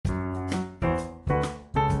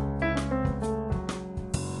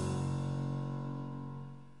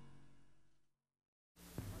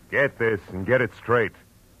Get this and get it straight.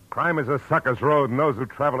 Crime is a sucker's road, and those who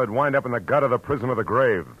travel it wind up in the gut of the prison of the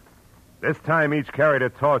grave. This time each carried a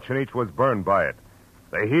torch, and each was burned by it.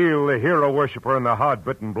 The heel, the hero worshiper, and the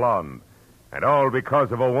hard-bitten blonde. And all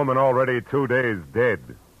because of a woman already 2 days dead.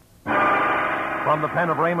 From the pen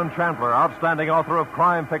of Raymond Chandler, outstanding author of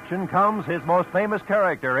crime fiction, comes his most famous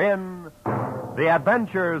character in The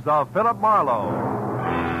Adventures of Philip Marlowe.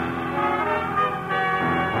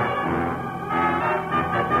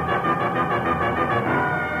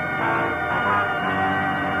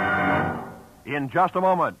 In just a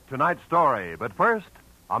moment, tonight's story. But first,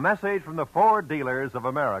 a message from the Ford dealers of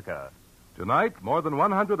America. Tonight, more than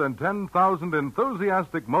 110,000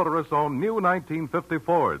 enthusiastic motorists own new 1950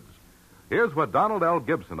 Fords. Here's what Donald L.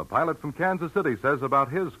 Gibson, a pilot from Kansas City, says about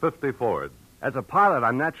his 50 Ford. As a pilot,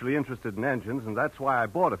 I'm naturally interested in engines, and that's why I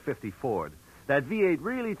bought a 50 Ford. That V8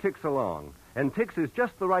 really ticks along. And ticks is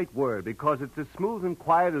just the right word, because it's as smooth and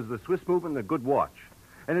quiet as the Swiss movement in a good watch.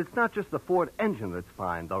 And it's not just the Ford engine that's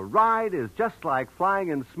fine. The ride is just like flying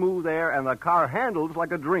in smooth air, and the car handles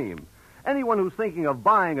like a dream. Anyone who's thinking of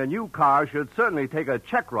buying a new car should certainly take a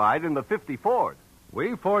check ride in the 50 Ford.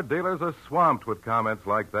 We Ford dealers are swamped with comments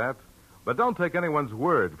like that. But don't take anyone's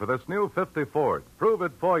word for this new 50 Ford. Prove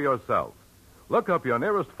it for yourself. Look up your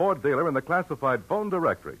nearest Ford dealer in the classified phone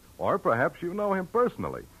directory. Or perhaps you know him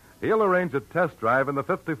personally. He'll arrange a test drive in the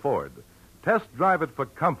 50 Ford. Test drive it for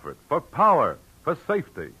comfort, for power, for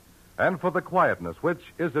safety, and for the quietness, which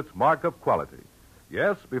is its mark of quality.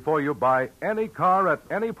 Yes, before you buy any car at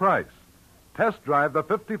any price, test drive the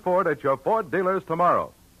 50 Ford at your Ford dealers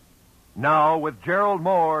tomorrow. Now, with Gerald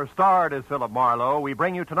Moore, starred as Philip Marlowe, we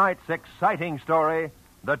bring you tonight's exciting story,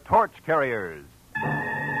 The Torch Carriers.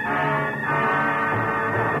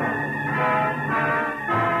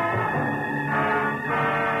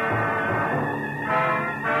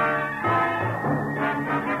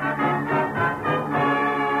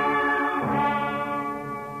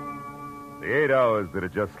 The 8 hours that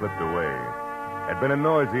had just slipped away had been a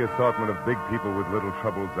noisy assortment of big people with little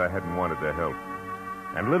troubles I hadn't wanted to help,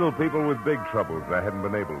 and little people with big troubles I hadn't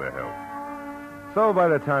been able to help. So by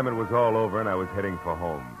the time it was all over and I was heading for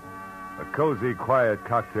home, a cozy, quiet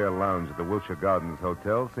cocktail lounge at the Wilshire Gardens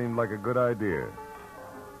Hotel seemed like a good idea.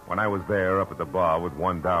 When I was there, up at the bar with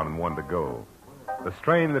one down and one to go, the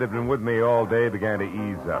strain that had been with me all day began to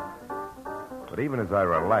ease up. But even as I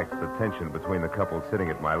relaxed, the tension between the couple sitting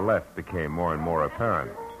at my left became more and more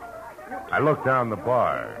apparent. I looked down the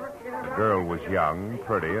bar. The girl was young,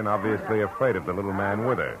 pretty, and obviously afraid of the little man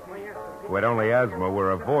with her, who had only asthma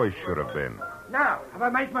where a voice should have been. Now, have I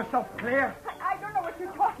made myself clear? I don't know what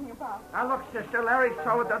you're talking about. Now, look, sister, Larry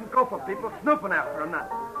Solid doesn't go for people snooping after him,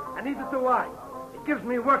 and neither do I. It gives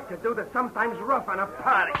me work to do that's sometimes rough on a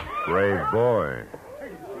party. Brave boy.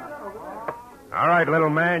 All right, little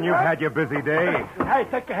man, you've had your busy day. Hey,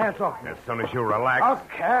 take your hands off. As soon as you relax.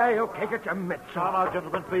 Okay, get your mitts on. Now,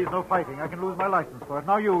 gentlemen, please, no fighting. I can lose my license for it.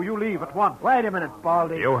 Now, you leave at once. Wait a minute,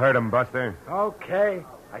 Baldy. You heard him, Buster. Okay.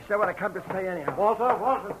 I said what I come to say anyhow.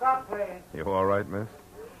 Walter, stop playing. You all right, miss?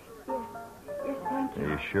 Yes, thank you. Are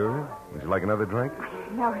you sure? Would you like another drink?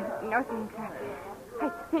 No, thanks. I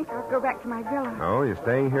think I'll go back to my villa. Oh, you're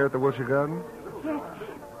staying here at the Wilshire Garden? Yes,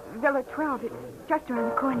 Villa 12. It's just around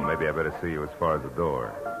the corner. Maybe I better see you as far as the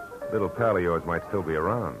door. Little pal of yours might still be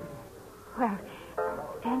around. Well,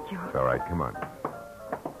 thank you. It's all right. Come on.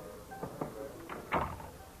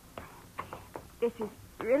 This is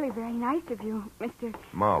really very nice of you, Mr.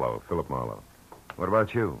 Marlowe, Philip Marlowe. What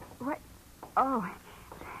about you? What? Oh,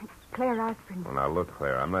 Claire Osborne. Well, now, look,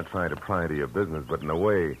 Claire, I'm not trying to pry into your business, but in a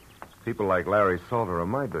way, people like Larry Salter are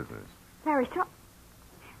my business. Larry Salter?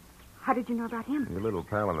 How did you know about him? Your little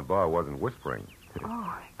pal in the bar wasn't whispering.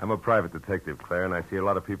 Oh. I'm a private detective, Claire, and I see a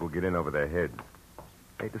lot of people get in over their heads.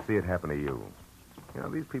 Hate to see it happen to you. You know,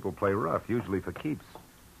 these people play rough, usually for keeps.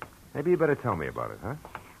 Maybe you better tell me about it, huh?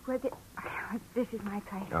 Well, this is my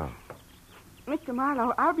place. Oh. Mr.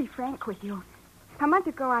 Marlowe, I'll be frank with you. A month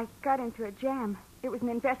ago, I got into a jam. It was an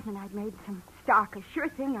investment I'd made, some stock, a sure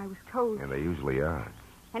thing, I was told. And they usually are.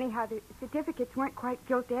 Anyhow, the certificates weren't quite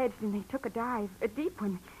gilt-edged, and they took a dive, a deep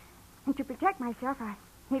one. And to protect myself, I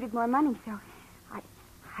needed more money, so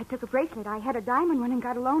I took a bracelet. I had a diamond one and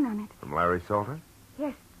got a loan on it. From Larry Salter?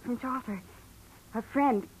 Yes, from Salter. A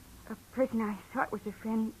friend, a person I thought was a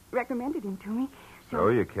friend, recommended him to me. So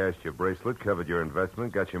you cashed your bracelet, covered your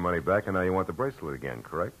investment, got your money back, and now you want the bracelet again,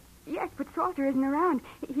 correct? Yes, but Salter isn't around.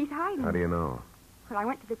 He's hiding. How do you know? Well, I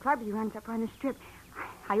went to the club he runs up on the strip.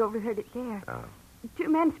 I overheard it there. Oh. 2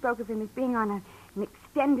 men spoke of him as being on an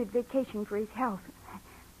extended vacation for his health.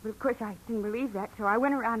 But, of course, I didn't believe that, so I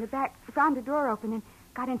went around the back, found the door open, and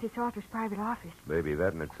got into Salter's private office. Baby,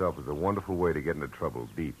 that in itself is a wonderful way to get into trouble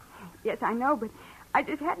deep. Yes, I know, but I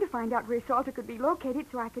just had to find out where Salter could be located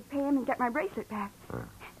so I could pay him and get my bracelet back.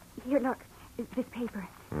 Here, look. This paper.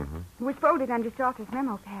 Mm-hmm. It was folded under Salter's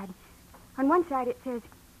memo pad. On one side it says,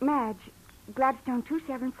 Madge, Gladstone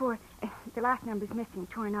 274. The last number's missing,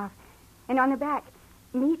 torn off. And on the back,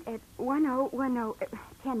 meet at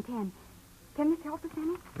 1010. Can this help us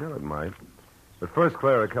any? Well, it might. But first,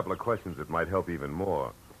 Claire, a couple of questions that might help even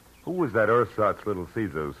more. Who was that ersatz little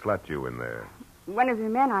Caesar who slapped you in there? One of the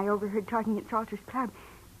men I overheard talking at Salter's club.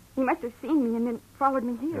 He must have seen me and then followed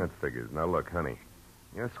me here. That figures. Now, look, honey.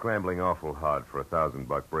 You're scrambling awful hard for a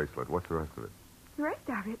 $1,000 bracelet. What's the rest of it? The rest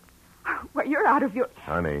of it? Well, you're out of your...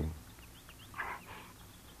 Honey.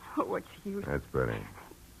 Oh, what's the use? That's better.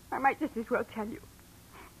 I might just as well tell you.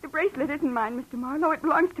 The bracelet isn't mine, Mr. Marlowe. It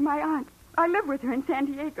belongs to my aunt. I live with her in San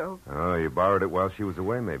Diego. Oh, you borrowed it while she was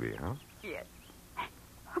away, maybe, huh? Yes.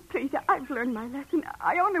 Oh, please, I've learned my lesson.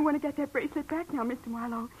 I only want to get that bracelet back now, Mr.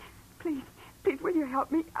 Marlowe. Please, will you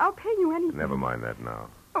help me? I'll pay you anything. Never mind that now.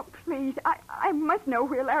 Oh, please, I must know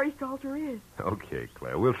where Larry Salter is. Okay,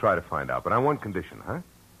 Claire, we'll try to find out, but on one condition, huh?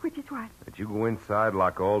 Which is what? That you go inside,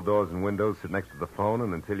 lock all doors and windows, sit next to the phone,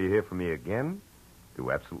 and until you hear from me again,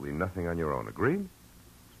 do absolutely nothing on your own. Agreed?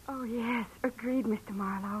 Oh, yes, agreed, Mr.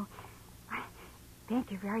 Marlowe. Thank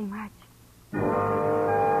you very much.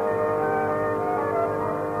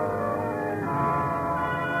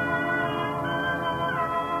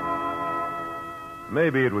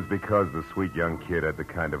 Maybe it was because the sweet young kid had the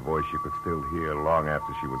kind of voice you could still hear long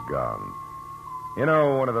after she was gone. You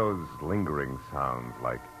know, one of those lingering sounds,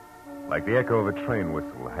 like the echo of a train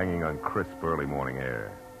whistle hanging on crisp early morning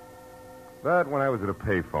air. But when I was at a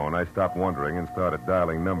payphone, I stopped wondering and started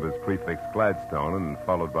dialing numbers prefixed Gladstone and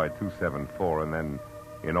followed by 274 and then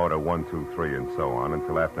in order 1, 2, 3 and so on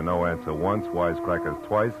until after no answer once, wisecrackers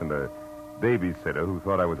twice, and a babysitter who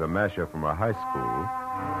thought I was a masher from a high school,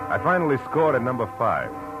 I finally scored at number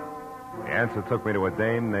 5. The answer took me to a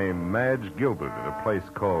dame named Madge Gilbert at a place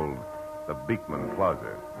called the Beekman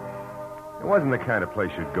Plaza. It wasn't the kind of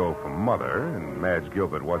place you'd go for Mother, and Madge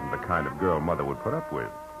Gilbert wasn't the kind of girl Mother would put up with.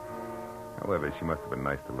 However, she must have been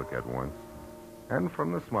nice to look at once. And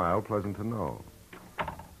from the smile, pleasant to know.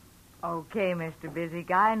 Okay, Mr. Busy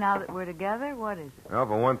Guy, now that we're together, what is it? Well,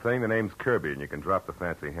 for one thing, the name's Kirby, and you can drop the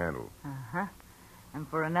fancy handle. Uh-huh. And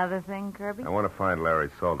for another thing, Kirby? I want to find Larry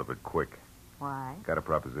Salter, but quick. Why? Got a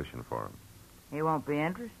proposition for him. He won't be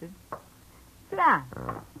interested. Sit down.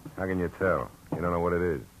 How can you tell? You don't know what it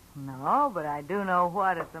is. No, but I do know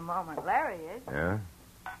what at the moment Larry is. Yeah?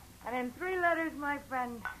 And in 3 letters, my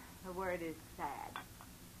friend, the word is sad.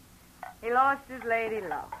 He lost his lady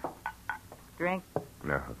love. Drink?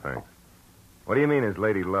 No, thanks. What do you mean his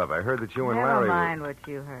lady love? I heard that you and Larry... Never mind what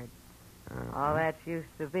you heard. All that's used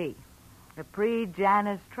to be. The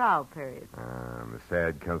pre-Janice trial period. The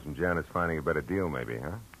sad comes from Janice finding a better deal, maybe,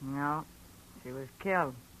 huh? No. She was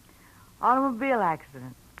killed. Automobile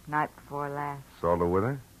accident. Night before last. Salter with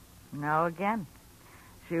her? No, again.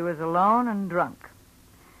 She was alone and drunk.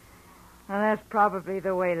 Well, that's probably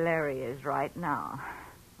the way Larry is right now.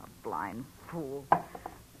 A blind fool.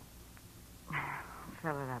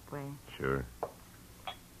 Fill it up, will you? Sure.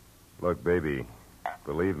 Look, baby,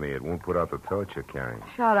 believe me, it won't put out the torch you're carrying.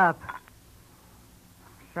 Shut up.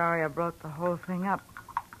 Sorry I broke the whole thing up.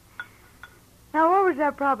 Now, what was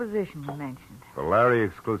that proposition you mentioned? For Larry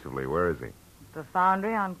exclusively, where is he? The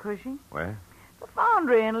Foundry on Cushing? Where? The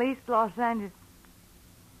Foundry in East Los Angeles.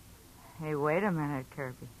 Hey, wait a minute,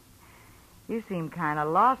 Kirby. You seem kind of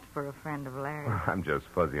lost for a friend of Larry's. I'm just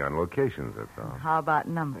fuzzy on locations, that's all. How about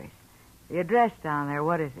numbers? The address down there,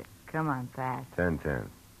 what is it? Come on, fast. 1010.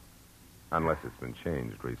 Unless it's been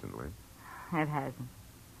changed recently. It hasn't.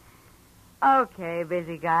 Okay,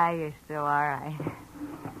 busy guy, you're still all right.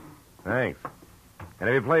 Thanks. And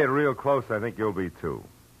if you play it real close, I think you'll be, too.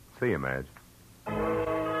 See you, Madge.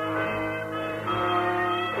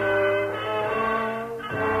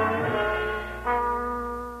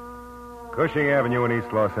 Cushing Avenue in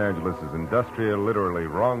East Los Angeles is industrial, literally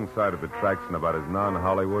wrong side of the tracks and about as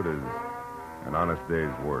non-Hollywood as an honest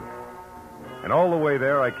day's work. And all the way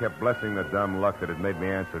there, I kept blessing the dumb luck that had made me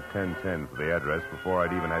answer 1010 for the address before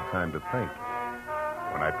I'd even had time to think.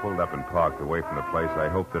 When I pulled up and parked away from the place, I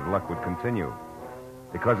hoped that luck would continue.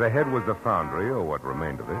 Because ahead was the Foundry, or what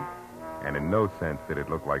remained of it, and in no sense did it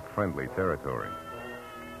look like friendly territory.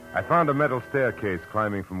 I found a metal staircase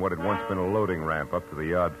climbing from what had once been a loading ramp up to the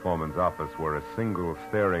yard foreman's office, where a single,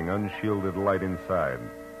 staring, unshielded light inside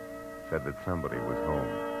said that somebody was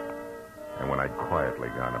home. And when I'd quietly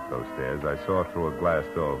gone up those stairs, I saw through a glass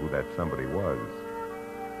door who that somebody was.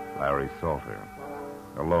 Larry Salter.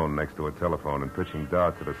 alone next to a telephone and pitching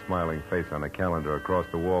darts at a smiling face on a calendar across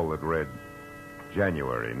the wall that read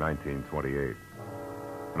January 1928.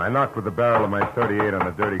 And I knocked with the barrel of my .38 on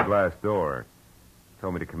the dirty glass door. He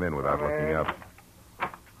told me to come in without looking up.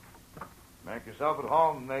 Make yourself at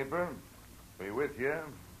home, neighbor. Be with you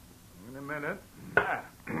in a minute.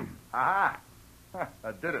 Aha!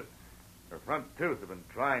 I did it. Her front tooth have been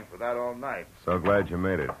trying for that all night. So glad you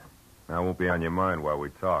made it. Now, won't be on your mind while we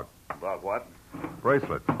talk. About what?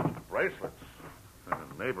 Bracelets. Bracelets.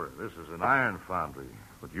 Neighbor, this is an iron foundry.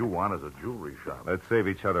 What you want is a jewelry shop. Let's save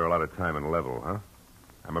each other a lot of time and level, huh?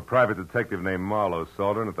 I'm a private detective named Marlowe,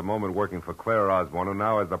 Salter, and at the moment working for Claire Osborne, who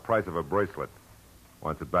now has the price of a bracelet.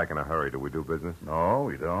 Wants it back in a hurry. Do we do business? No,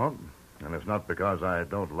 we don't. And it's not because I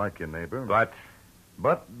don't like you, neighbor.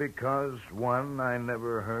 But because, one, I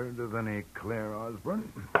never heard of any Claire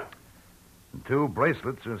Osborne. And two,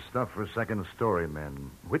 bracelets are stuff for second-story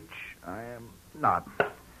men, which I am not.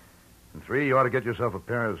 And three, you ought to get yourself a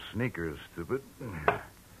pair of sneakers, stupid.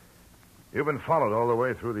 You've been followed all the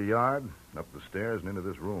way through the yard, up the stairs, and into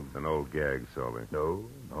this room. An old gag, Salter. No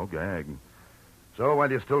gag. So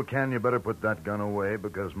while you still can, you better put that gun away,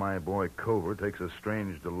 because my boy Cover takes a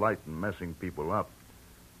strange delight in messing people up.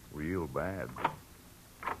 Real bad.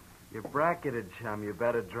 You're bracketed, chum. You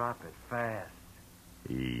better drop it fast.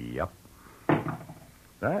 Yep.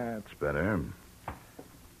 That's better.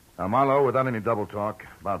 Now, Marlowe, without any double talk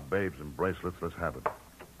about babes and bracelets, let's have it.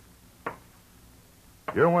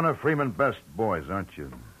 You're one of Freeman's best boys, aren't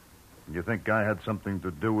you? You think I had something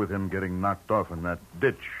to do with him getting knocked off in that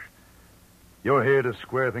ditch? You're here to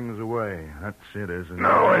square things away. That's it, isn't it?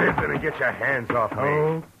 No, it isn't. Get your hands off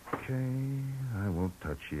me. Okay. I won't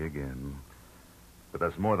touch you again. But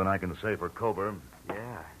that's more than I can say for Cover.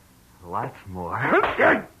 Yeah, lots more.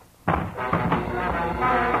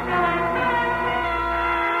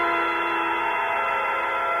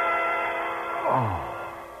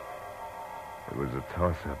 It was a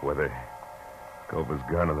toss-up whether Cover's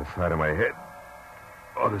gun on the side of my head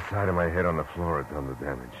or the side of my head on the floor had done the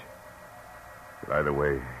damage. But either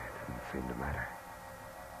way, it didn't seem to matter.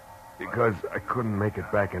 Because I couldn't make it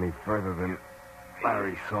back any further than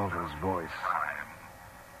Larry Salter's voice.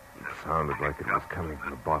 It sounded like it was coming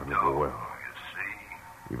from the bottom of the well.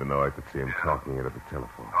 Even though I could see him talking into the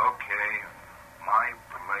telephone. Okay, my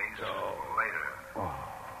place later.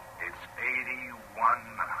 It's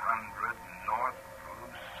 8100 North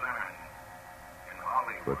Lucerne in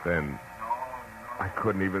Hollywood. But then, I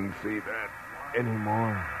couldn't even see that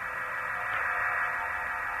anymore.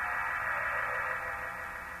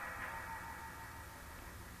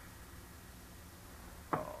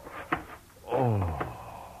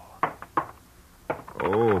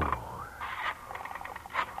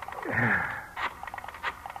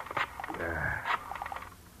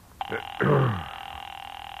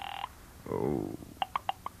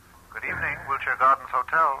 Good evening, Wilshire Gardens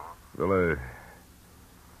Hotel. Villa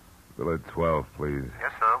 12, please.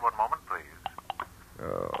 Yes, sir. One moment, please.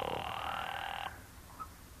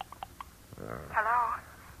 Hello?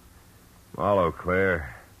 Marlowe,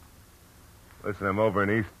 Claire. Listen, I'm over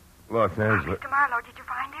in East Los Angeles. Mr. Marlowe, did you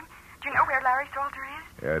find him? Do you know where Larry Salter is?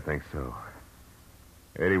 Yeah, I think so.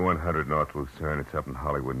 8100 North Lucerne. It's up in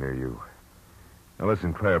Hollywood near you. Now,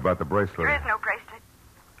 listen, Claire, about the bracelet. There is no bracelet.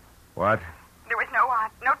 What? There was no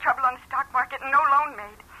trouble on the stock market and no loan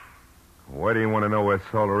made. Why do you want to know where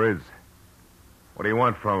Salter is? What do you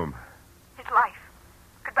want from him? His life.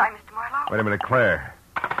 Goodbye, Mr. Marlowe. Wait a minute, Claire.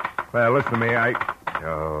 Claire, listen to me.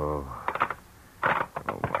 Oh,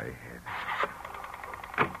 my head.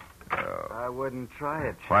 I wouldn't try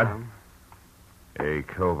it, What? chum. Hey,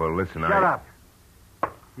 Cover, listen, Shut up.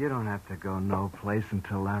 You don't have to go no place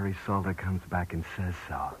until Larry Salter comes back and says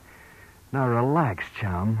so. Now relax,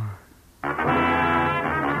 chum.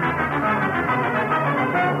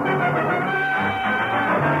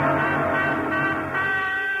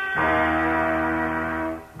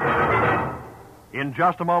 In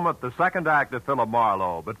just a moment, the second act of Philip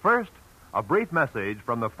Marlowe. But first, a brief message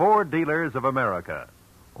from the Ford Dealers of America.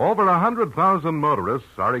 Over 100,000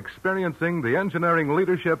 motorists are experiencing the engineering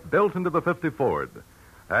leadership built into the 50 Ford.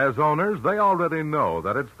 As owners, they already know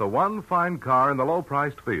that it's the one fine car in the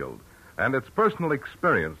low-priced field, and it's personal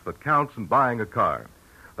experience that counts in buying a car.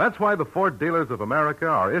 That's why the Ford Dealers of America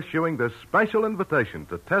are issuing this special invitation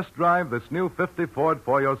to test drive this new 50 Ford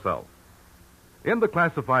for yourself. In the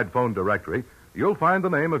classified phone directory, you'll find the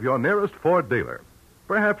name of your nearest Ford dealer.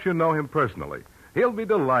 Perhaps you know him personally. He'll be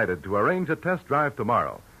delighted to arrange a test drive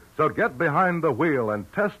tomorrow. So get behind the wheel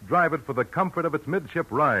and test drive it for the comfort of its midship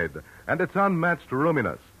ride and its unmatched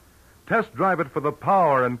roominess. Test drive it for the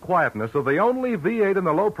power and quietness of the only V8 in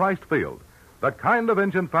the low-priced field. The kind of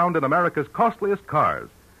engine found in America's costliest cars,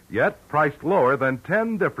 yet priced lower than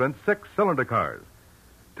 10 different six-cylinder cars.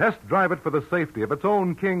 Test drive it for the safety of its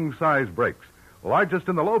own king-size brakes, largest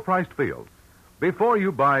in the low-priced field. Before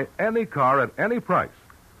you buy any car at any price,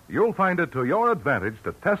 you'll find it to your advantage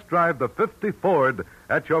to test drive the 50 Ford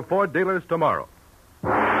at your Ford dealers tomorrow.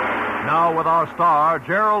 Now, with our star,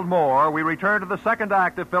 Gerald Moore, we return to the second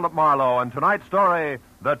act of Philip Marlowe and tonight's story,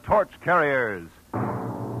 The Torch Carriers.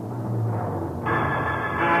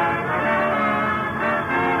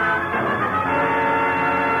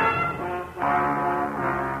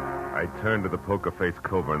 I turned to the poker-faced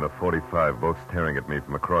Cover and the 45, both staring at me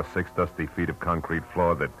from across 6 dusty feet of concrete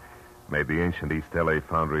floor that made the ancient East L.A.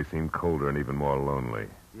 foundry seem colder and even more lonely.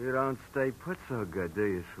 You don't stay put so good, do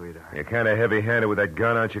you, sweetheart? You're kind of heavy-handed with that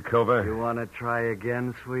gun, aren't you, Cover? You want to try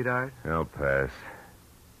again, sweetheart? I'll pass.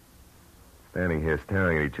 Standing here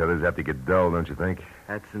staring at each other is apt to get dull, don't you think?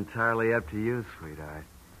 That's entirely up to you, sweetheart.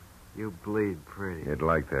 You bleed pretty. You'd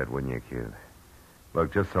like that, wouldn't you, kid?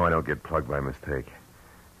 Look, just so I don't get plugged by mistake,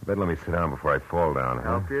 you better let me sit down before I fall down,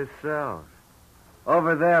 huh? Help yourself.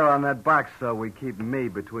 Over there on that box, so we keep me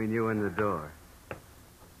between you and the door.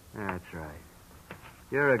 That's right.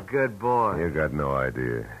 You're a good boy. You got no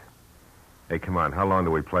idea. Hey, come on. How long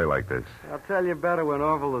do we play like this? I'll tell you better when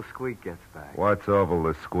Orville the Squeak gets back. What's Orville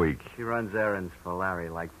the Squeak? She runs errands for Larry,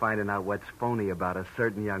 like finding out what's phony about a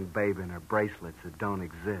certain young babe and her bracelets that don't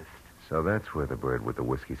exist. So that's where the bird with the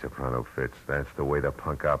whiskey soprano fits. That's the way the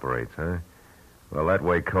punk operates, huh? Well, that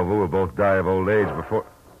way, Cover, we'll both die of old age before...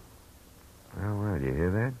 Well, you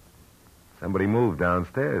hear that? Somebody moved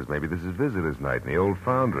downstairs. Maybe this is visitors' night in the old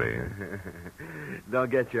foundry. Don't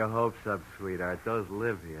get your hopes up, sweetheart. Those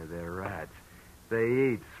live here. They're rats.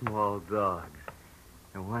 They eat small dogs.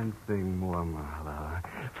 And one thing more, Marlowe.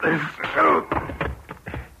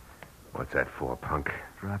 What's that for, punk?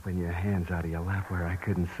 Dropping your hands out of your lap where I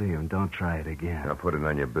couldn't see them. Don't try it again. I'll put it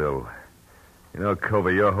on your bill. You know,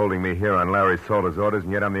 Cover, you're holding me here on Larry Salter's orders,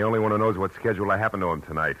 and yet I'm the only one who knows what schedule I happened to him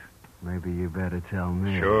tonight. Maybe you better tell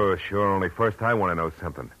me. Sure. Only first I want to know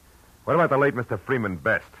something. What about the late Mr. Freeman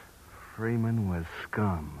Best? Freeman was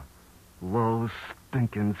scum. Low,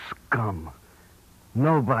 stinking scum.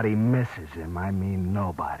 Nobody misses him. I mean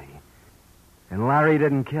nobody. And Larry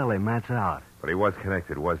didn't kill him. That's out. But he was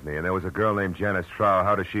connected, wasn't he? And there was a girl named Janice Trow.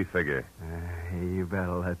 How does she figure? You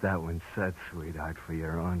better let that one set, sweetheart, for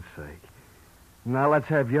your own sake. Now let's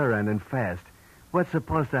have your end and fast. What's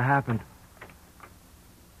supposed to happen...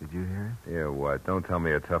 Did you hear it? Yeah, what? Don't tell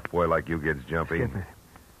me a tough boy like you gets jumpy. Skip it.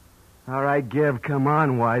 All right, Give. Come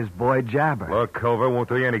on, wise boy. Jabber. Look, Cover, won't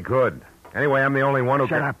do you any good. Anyway, I'm the only one who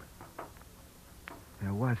Shut up.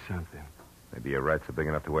 There was something. Maybe your rats are big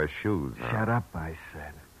enough to wear shoes. Huh? Shut up, I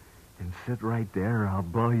said. And sit right there or I'll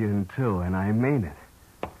blow you in two, and I mean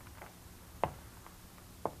it.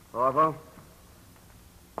 Orville?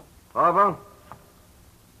 Orville?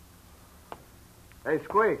 Hey,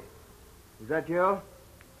 Squeak. Is that you?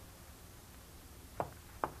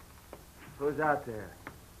 Who's out there?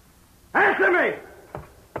 Answer me!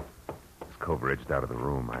 As Cover edged out of the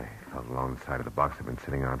room, I felt along the side of the box I'd been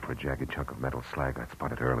sitting on for a jagged chunk of metal slag I'd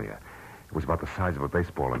spotted earlier. It was about the size of a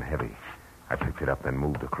baseball and heavy. I picked it up, then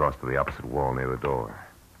moved across to the opposite wall near the door.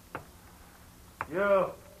 You,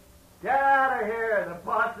 get out of here. The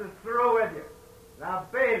boss is through with you. Now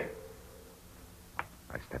beat it.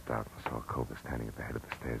 I stepped out and saw Cover standing at the head of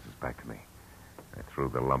the stairs, his back to me. I threw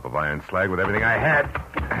the lump of iron slag with everything I had.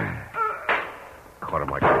 Caught him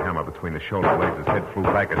like a hammer between the shoulder blades. His head flew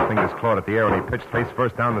back, his fingers clawed at the air, and he pitched face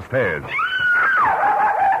first down the stairs.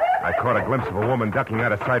 I caught a glimpse of a woman ducking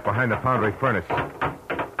out of sight behind the foundry furnace.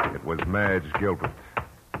 It was Madge Gilbert.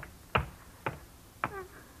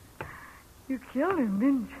 You killed him,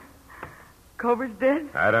 didn't you? Cover's dead?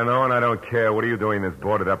 I don't know, and I don't care. What are you doing in this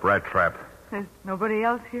boarded-up rat trap? There's nobody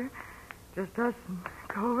else here? Just us and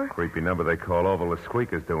Cover? Creepy number they call Orville the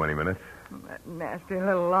Squeak is due any minute. That nasty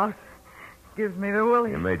little louse gives me the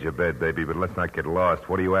willies. You made your bed, baby, but let's not get lost.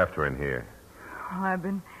 What are you after in here? Well, I've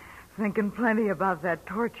been thinking plenty about that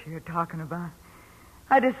torch you're talking about.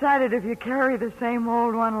 I decided if you carry the same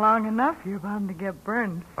old one long enough, you're bound to get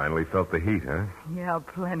burned. Finally felt the heat, huh? Yeah,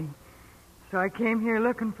 plenty. So I came here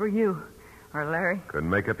looking for you. Or Larry. Couldn't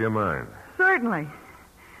make up your mind. Certainly.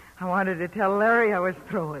 I wanted to tell Larry I was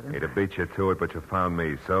through with him. He'd have beat you to it, but you found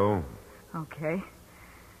me, so? Okay.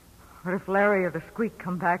 But if Larry or the Squeak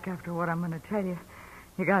come back after what I'm going to tell you,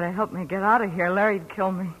 you got to help me get out of here. Larry'd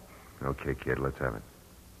kill me. Okay, kid, let's have it.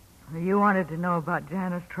 You wanted to know about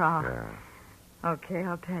Janice Trow. Yeah. Okay,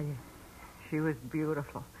 I'll tell you. She was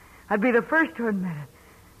beautiful. I'd be the first to admit it.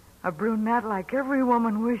 A brunette like every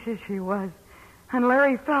woman wishes she was. And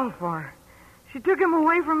Larry fell for her. She took him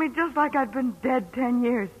away from me just like I'd been dead 10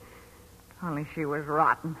 years. Only she was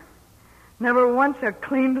rotten. Never once a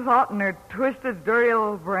clean thought in her twisted, dirty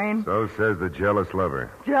little brain. So says the jealous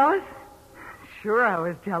lover. Jealous? Sure, I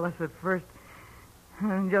was jealous at first.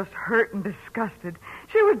 And just hurt and disgusted.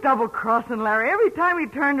 She was double-crossing Larry every time he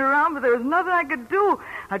turned around, but there was nothing I could do.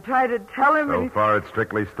 I tried to tell him... So far, it's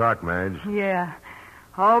strictly stock, Madge. Yeah.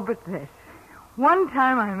 All but this. One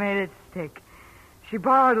time I made it stick. She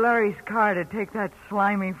borrowed Larry's car to take that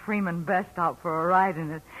slimy Freeman Best out for a ride in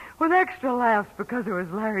it, with extra laughs because it was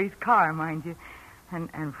Larry's car, mind you.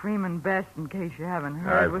 And Freeman Best, in case you haven't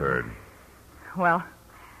heard... I've heard. Well,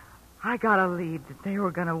 I got a lead that they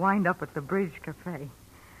were going to wind up at the Bridge Cafe.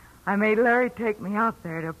 I made Larry take me out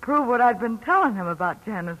there to prove what I'd been telling him about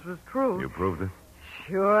Janice was true. You proved it?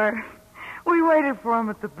 Sure. We waited for him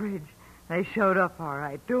at the bridge. They showed up all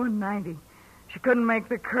right, doing 90. She couldn't make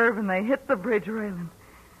the curve, and they hit the bridge railing.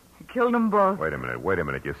 He killed them both. Wait a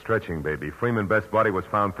minute. You're stretching, baby. Freeman Best's body was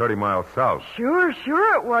found 30 miles south. Sure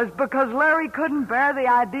it was, because Larry couldn't bear the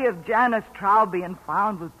idea of Janice Trow being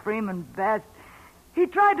found with Freeman Best. He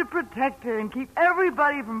tried to protect her and keep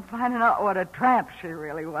everybody from finding out what a tramp she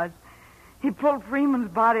really was. He pulled Freeman's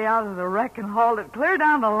body out of the wreck and hauled it clear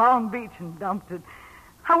down to Long Beach and dumped it.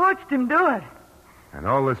 I watched him do it. And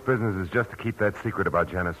all this business is just to keep that secret about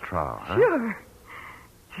Janice Trow, huh? Sure.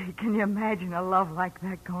 Gee, can you imagine a love like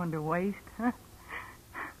that going to waste, huh?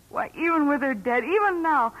 Why, even with her dead, even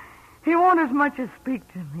now, he won't as much as speak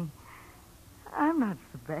to me. I'm not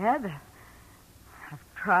so bad. I've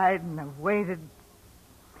tried and I've waited.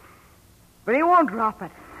 But he won't drop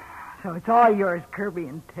it. So it's all yours, Kirby,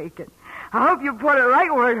 and take it. I hope you put it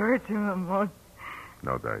right where it hurts him the most.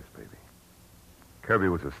 No dice, baby. Kirby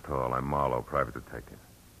was a stall. I'm Marlowe, private detective.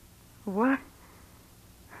 What?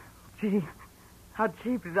 Gee, how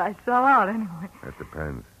cheap did I sell out anyway? That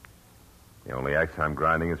depends. The only axe I'm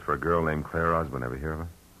grinding is for a girl named Claire Osborne. Ever hear of her?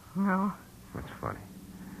 No. That's funny.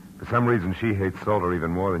 For some reason, she hates Salter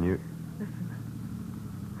even more than you.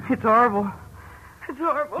 Listen. It's horrible. It's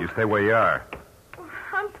horrible. You stay where you are.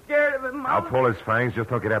 I'm scared of him, Mom. I'll pull his fangs. Just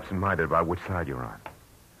don't get absent-minded about which side you're on.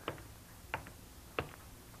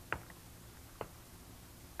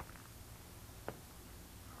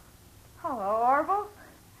 Hello, Orville.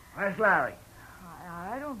 Where's Larry?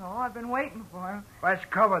 I don't know. I've been waiting for him. Where's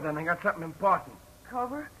cover, then? I got something important.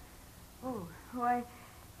 Cover? Oh, why,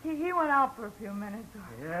 he went out for a few minutes.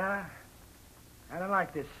 Yeah? I don't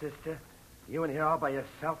like this, sister. You in here all by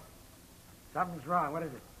yourself. Something's wrong. What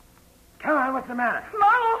is it? Come on, what's the matter?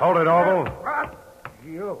 Marlowe! Hold it, Orville. What?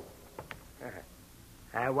 You.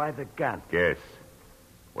 Why the gun? Guess.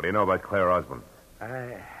 What do you know about Claire Osborne?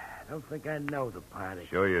 I don't think I know the party.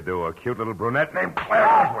 Sure you do. A cute little brunette named Claire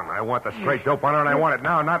Osborne. I want the straight dope on her, and I want it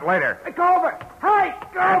now, not later. Hey, go over. Hey,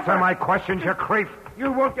 go Answer over. my questions, you creep.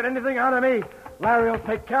 You won't get anything out of me. Larry will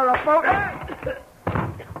take care of both.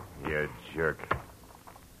 You jerk.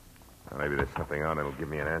 Well, maybe there's something on it that'll give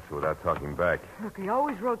me an answer without talking back. Look, he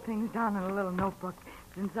always wrote things down in a little notebook.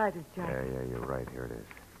 It's inside his jacket. Yeah, you're right. Here it is.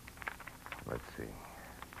 Let's see.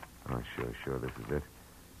 Oh, sure, this is it.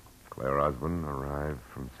 Claire Osborne arrived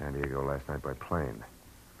from San Diego last night by plane.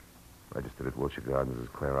 Registered at Wilshire Gardens as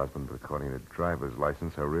Claire Osborne, but according to driver's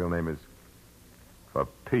license, her real name is... For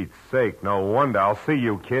Pete's sake, no wonder. I'll see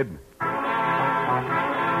you, kid.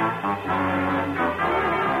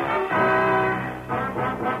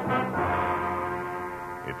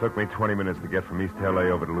 It took me 20 minutes to get from East L.A.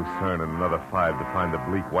 over to Lucerne and another 5 to find the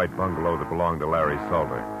bleak white bungalow that belonged to Larry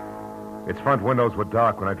Salter. Its front windows were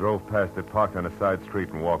dark when I drove past it, parked on a side street,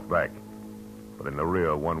 and walked back. But in the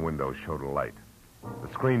rear, one window showed a light.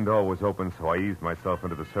 The screen door was open, so I eased myself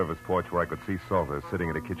into the service porch where I could see Salter sitting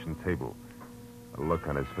at a kitchen table. A look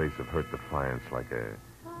on his face of hurt defiance, like a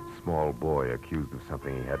small boy accused of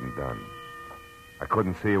something he hadn't done. I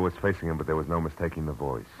couldn't see who was facing him, but there was no mistaking the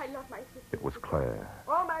voice. I love my sister. It was Claire.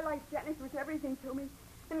 All my life, Janice was everything to me.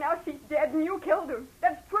 And now she's dead, and you killed her.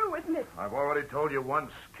 That's true, isn't it? I've already told you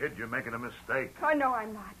once, kid, you're making a mistake. Oh, no,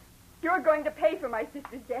 I'm not. You're going to pay for my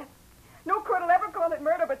sister's death. No court will ever call it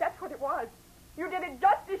murder, but that's what it was. You did it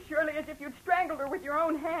just as surely as if you'd strangled her with your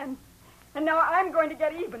own hands. And now I'm going to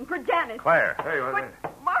get even for Janice. Claire. Hey,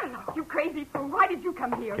 But, Marlowe, you crazy fool. Why did you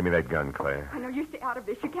come here? Give me that gun, Claire. I know you stay out of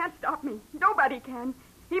this. You can't stop me. Nobody can.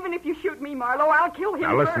 Even if you shoot me, Marlowe, I'll kill him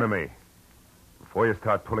Now, listen first. to me. Before you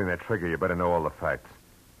start pulling that trigger, you better know all the facts.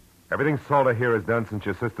 Everything Salter here has done since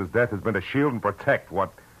your sister's death has been to shield and protect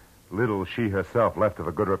what little she herself left of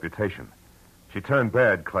a good reputation. She turned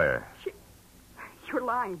bad, Claire. You're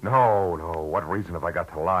lying. No. What reason have I got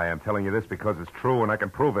to lie? I'm telling you this because it's true and I can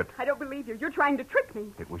prove it. I don't believe you. You're trying to trick me.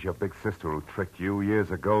 It was your big sister who tricked you years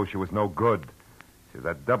ago. She was no good.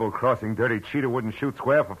 That double-crossing dirty cheater wouldn't shoot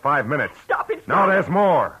square for 5 minutes. Stop it. No, there's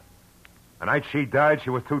more. The night she died, she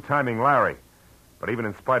was two-timing Larry. But even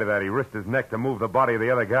in spite of that, he risked his neck to move the body of the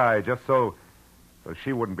other guy just so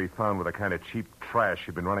she wouldn't be found with the kind of cheap trash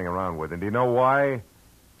she'd been running around with. And do you know why?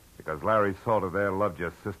 Because Larry Salter there loved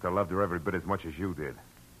your sister, loved her every bit as much as you did.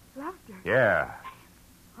 Loved her? Yeah.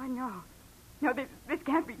 Oh, no. No, this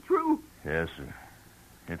can't be true. Yes,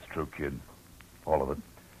 it's true, kid. All of it.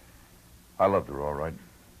 I loved her, all right.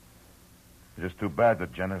 It's just too bad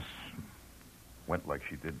that Janice went like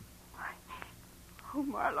she did. Oh,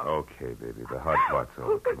 Marlowe. Okay, baby, the hard part's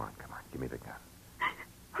over. Come on. Give me the gun.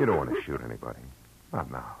 You don't want to shoot anybody. Not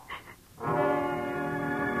now.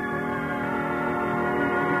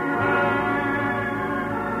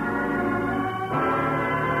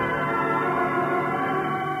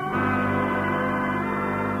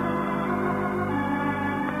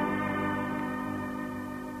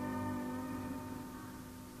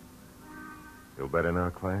 Feel better now,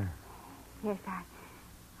 Claire? Yes,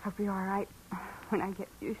 I'll be all right when I get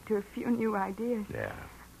used to a few new ideas. Yeah.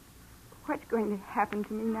 What's going to happen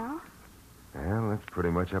to me now? Well, that's pretty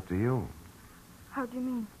much up to you. How do you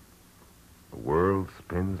mean? The world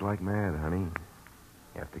spins like mad, honey.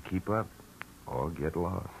 You have to keep up or get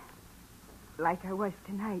lost. Like I was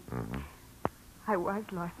tonight. Mm-hmm. I was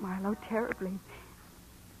lost, Marlowe, terribly.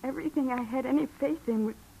 Everything I had any faith in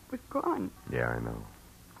was gone. Yeah, I know.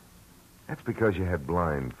 That's because you had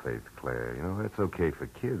blind faith, Claire. You know, that's okay for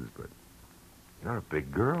kids, but you're a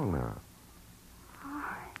big girl now.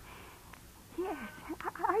 Oh, yes,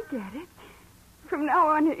 I get it. From now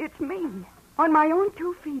on, it's me, on my own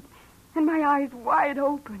 2 feet, and my eyes wide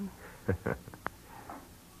open.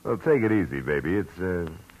 Well, take it easy, baby. It's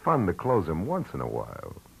fun to close them once in a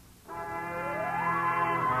while.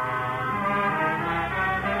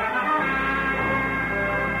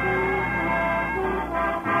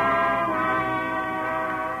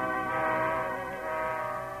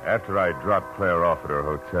 After I dropped Claire off at her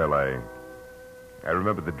hotel, I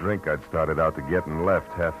remembered the drink I'd started out to get and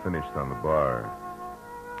left half finished on the bar.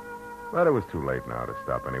 But it was too late now to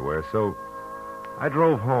stop anywhere, so I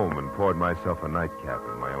drove home and poured myself a nightcap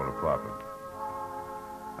in my own apartment.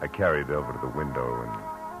 I carried over to the window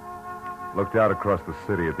and looked out across the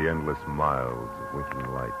city at the endless miles of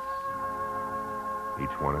winking lights,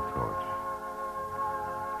 each one a torch.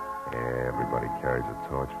 Everybody carries a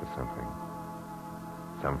torch for something.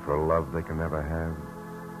 Some for a love they can never have,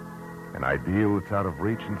 an ideal that's out of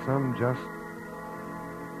reach, and some just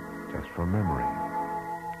for memory.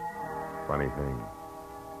 Funny thing.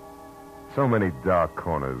 So many dark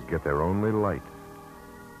corners get their only light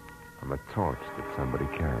from the torch that somebody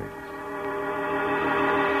carries.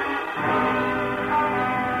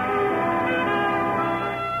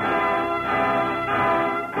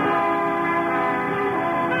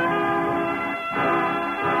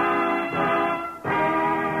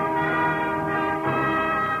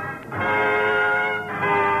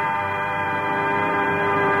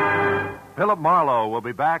 Philip Marlowe will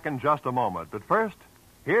be back in just a moment. But first,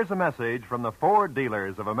 here's a message from the Ford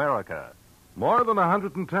dealers of America. More than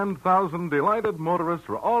 110,000 delighted motorists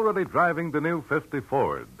are already driving the new 50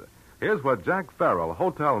 Ford. Here's what Jack Farrell,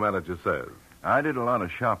 hotel manager, says. I did a lot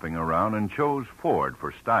of shopping around and chose Ford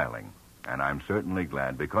for styling. And I'm certainly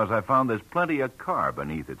glad because I found there's plenty of car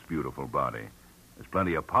beneath its beautiful body. There's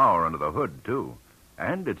plenty of power under the hood, too.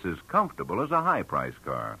 And it's as comfortable as a high-priced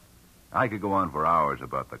car. I could go on for hours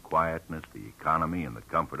about the quietness, the economy, and the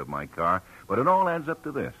comfort of my car, but it all adds up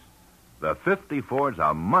to this. The 50 Ford's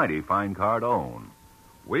a mighty fine car to own.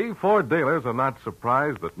 We Ford dealers are not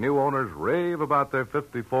surprised that new owners rave about their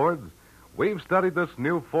 50 Fords. We've studied this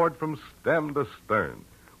new Ford from stem to stern.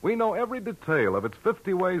 We know every detail of its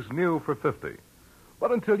 50 ways new for 50.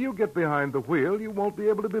 But until you get behind the wheel, you won't be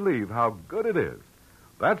able to believe how good it is.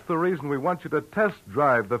 That's the reason we want you to test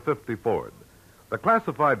drive the 50 Ford. The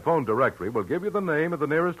classified phone directory will give you the name of the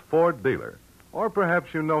nearest Ford dealer. Or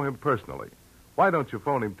perhaps you know him personally. Why don't you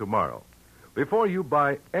phone him tomorrow? Before you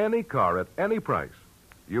buy any car at any price,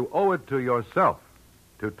 you owe it to yourself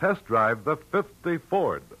to test drive the 50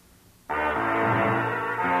 Ford. Be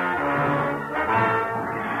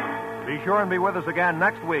sure and be with us again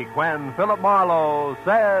next week when Philip Marlowe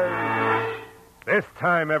says... This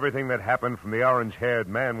time, everything that happened from the orange-haired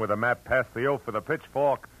man with a map past the oaf with a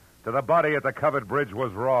pitchfork to the body at the covered bridge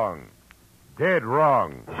was wrong. Dead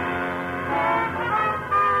wrong.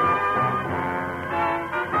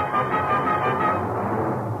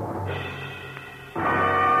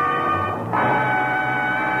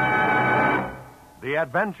 The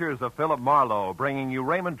Adventures of Philip Marlowe, bringing you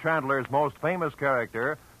Raymond Chandler's most famous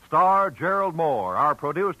character, star Gerald Moore, are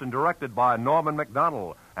produced and directed by Norman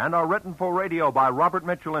McDonnell, and are written for radio by Robert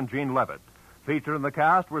Mitchell and Gene Levitt. Featured in the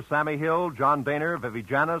cast were Sammy Hill, John Daner, Vivi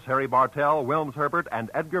Janis, Harry Bartell, Wilms Herbert,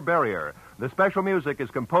 and Edgar Barrier. The special music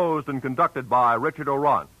is composed and conducted by Richard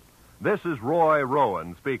Orant. This is Roy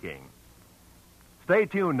Rowan speaking. Stay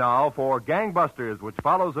tuned now for Gangbusters, which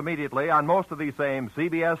follows immediately on most of these same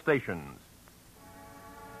CBS stations.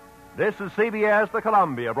 This is CBS, the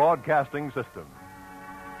Columbia Broadcasting System.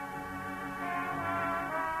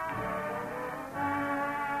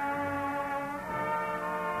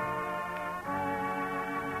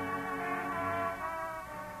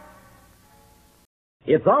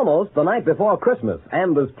 It's almost the night before Christmas,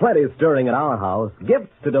 and there's plenty stirring at our house.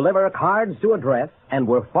 Gifts to deliver, cards to address, and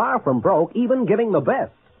we're far from broke, even giving the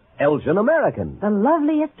best. Elgin American. The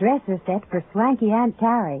loveliest dresser set for swanky Aunt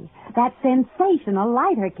Carrie. That sensational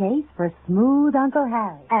lighter case for smooth Uncle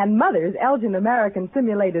Harry. And Mother's Elgin American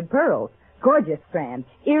simulated pearls. Gorgeous strand,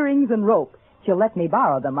 earrings and rope. She'll let me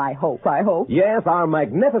borrow them, I hope. Yes, our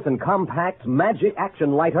magnificent compact magic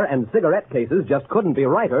action lighter and cigarette cases just couldn't be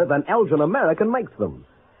righter than Elgin American makes them.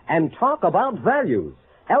 And talk about values.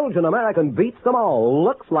 Elgin American beats them all.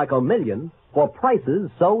 Looks like $1 million for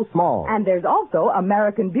prices so small. And there's also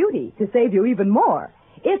American Beauty to save you even more.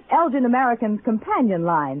 It's Elgin American's companion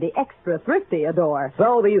line, the extra thrifty adore.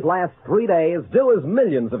 So these last 3 days, do as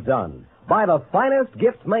millions have done. Buy the finest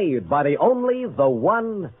gifts made by the only, the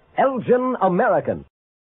one, Elgin American.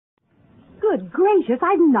 Good gracious,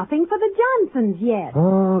 I've nothing for the Johnsons yet.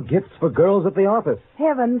 Oh, gifts for girls at the office.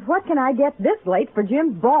 Heavens, what can I get this late for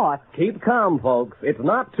Jim's boss? Keep calm, folks. It's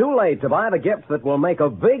not too late to buy the gifts that will make a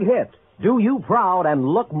big hit, do you proud, and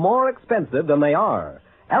look more expensive than they are.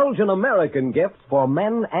 Elgin American gifts for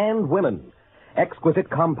men and women. Exquisite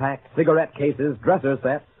compact cigarette cases, dresser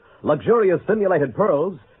sets, luxurious simulated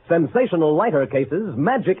pearls, sensational lighter cases,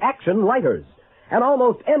 magic action lighters, an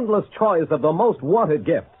almost endless choice of the most wanted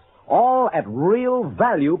gifts, all at real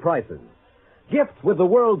value prices. Gifts with the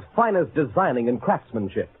world's finest designing and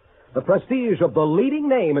craftsmanship, the prestige of the leading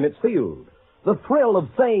name in its field, the thrill of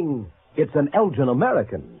saying it's an Elgin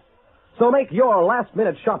American. So make your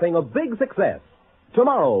last-minute shopping a big success.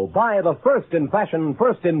 Tomorrow, buy the first in fashion,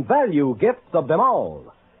 first in value gifts of them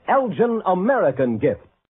all. Elgin American gifts.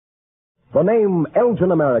 The name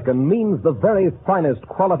Elgin American means the very finest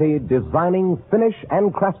quality, designing, finish,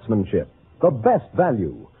 and craftsmanship. The best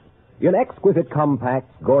value. In exquisite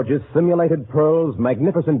compacts, gorgeous simulated pearls,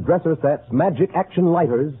 magnificent dresser sets, magic action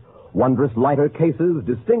lighters, wondrous lighter cases,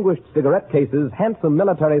 distinguished cigarette cases, handsome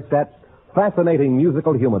military sets, fascinating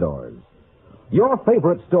musical humidors. Your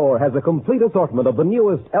favorite store has a complete assortment of the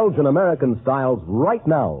newest Elgin American styles right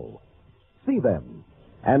now. See them.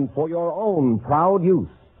 And for your own proud use,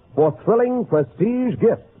 for thrilling prestige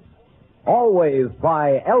gifts, always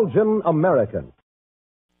buy Elgin American.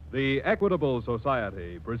 The Equitable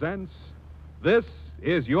Society presents This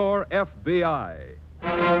Is Your FBI.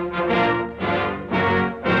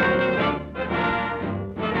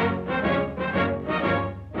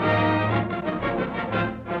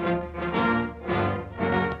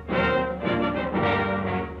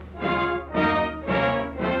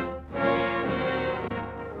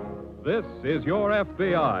 This is Your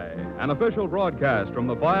FBI, an official broadcast from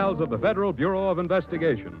the files of the Federal Bureau of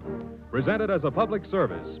Investigation, presented as a public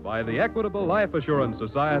service by the Equitable Life Assurance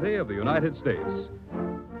Society of the United States.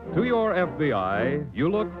 To your FBI, you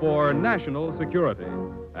look for national security,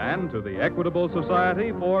 and to the Equitable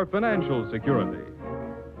Society for financial security.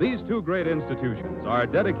 These two great institutions are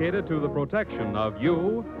dedicated to the protection of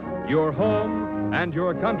you, your home, and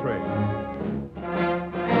your country.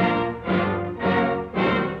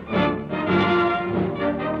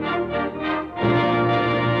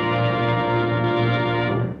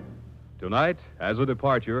 Tonight, as a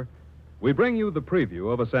departure, we bring you the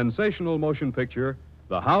preview of a sensational motion picture,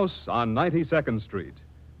 The House on 92nd Street,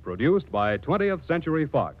 produced by 20th Century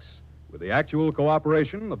Fox, with the actual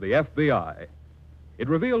cooperation of the FBI. It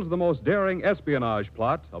reveals the most daring espionage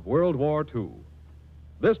plot of World War II.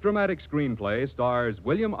 This dramatic screenplay stars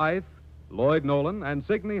William Eith, Lloyd Nolan, and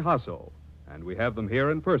Signe Hasso, and we have them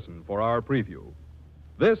here in person for our preview.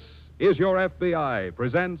 This is Your FBI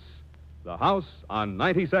presents The House on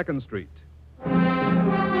 92nd Street.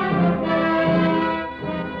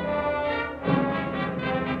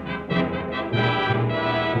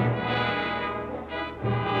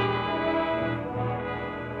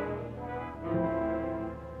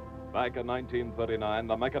 Back in 1939,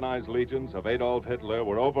 the mechanized legions of Adolf Hitler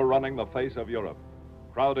were overrunning the face of Europe,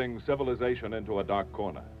 crowding civilization into a dark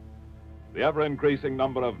corner. The ever-increasing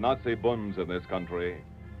number of Nazi Bunds in this country,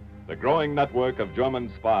 the growing network of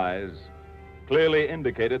German spies, clearly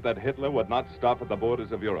indicated that Hitler would not stop at the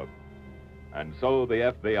borders of Europe. And so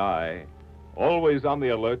the FBI, always on the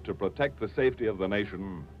alert to protect the safety of the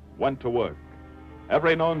nation, went to work.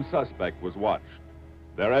 Every known suspect was watched,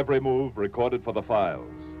 their every move recorded for the files.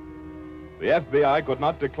 The FBI could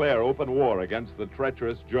not declare open war against the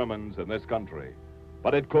treacherous Germans in this country,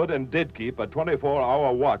 but it could and did keep a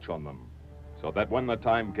 24-hour watch on them, so that when the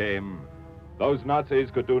time came, those Nazis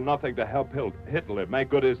could do nothing to help Hitler make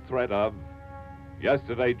good his threat of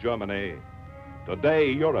yesterday Germany,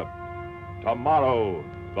 today Europe, tomorrow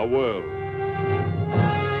the world.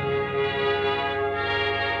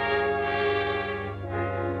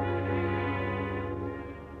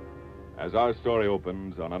 As our story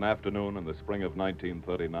opens on an afternoon in the spring of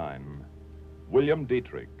 1939, William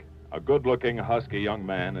Dietrich, a good-looking, husky young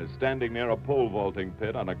man, is standing near a pole vaulting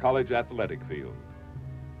pit on a college athletic field.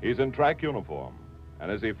 He's in track uniform,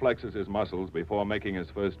 and as he flexes his muscles before making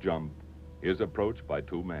his first jump, he is approached by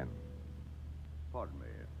two men. Pardon me.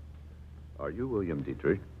 Are you William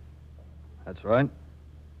Dietrich? That's right.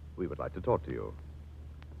 We would like to talk to you.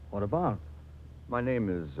 What about? My name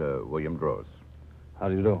is William Gross. How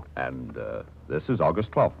do you do? And this is August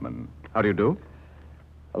Kaufman. How do you do?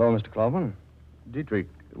 Hello, Mr. Kaufman. Dietrich,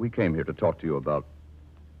 we came here to talk to you about,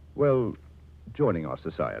 well, joining our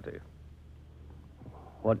society.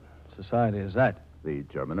 What society is that? The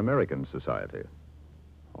German-American Society.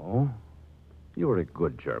 Oh? You are a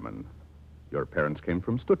good German. Your parents came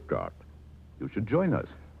from Stuttgart. You should join us.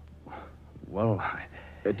 Well,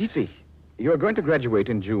 Dietrich, you are going to graduate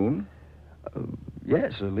in June?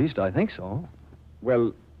 Yes, at least I think so.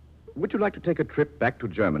 Well, would you like to take a trip back to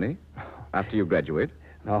Germany after you graduate?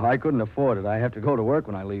 No, I couldn't afford it. I have to go to work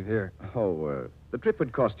when I leave here. Oh, the trip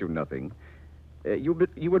would cost you nothing. You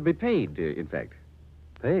would be paid, in fact.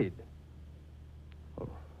 Paid? Well,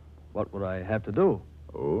 what would I have to do?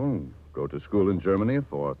 Oh, go to school in Germany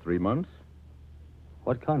for 3 months.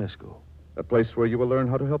 What kind of school? A place where you will learn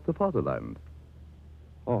how to help the fatherland.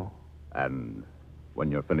 Oh. And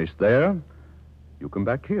when you're finished there, you come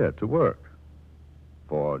back here to work.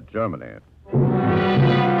 For Germany.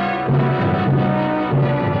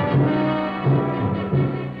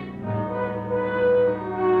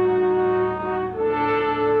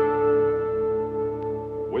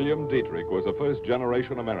 William Dietrich was a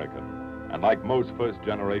first-generation American, and like most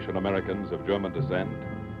first-generation Americans of German descent,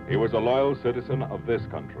 he was a loyal citizen of this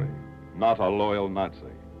country, not a loyal Nazi.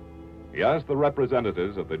 He asked the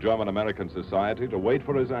representatives of the German-American Society to wait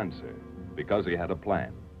for his answer, because he had a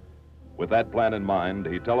plan. With that plan in mind,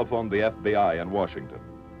 he telephoned the FBI in Washington.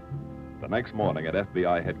 The next morning at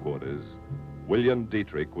FBI headquarters, William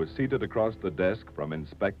Dietrich was seated across the desk from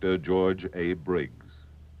Inspector George A. Briggs.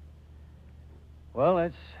 Well,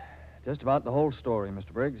 that's just about the whole story,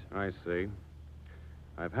 Mr. Briggs. I see.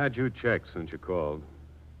 I've had you checked since you called.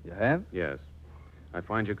 You have? Yes. I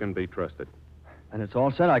find you can be trusted. And it's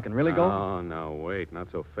all set? I can really go? Oh, no, wait.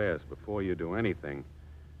 Not so fast. Before you do anything,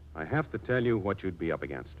 I have to tell you what you'd be up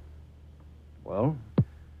against. Well?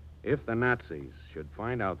 If the Nazis should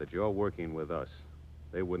find out that you're working with us,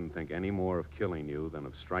 they wouldn't think any more of killing you than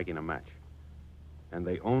of striking a match. And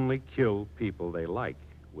they only kill people they like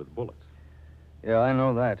with bullets. Yeah, I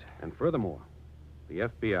know that. And furthermore, the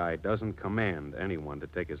FBI doesn't command anyone to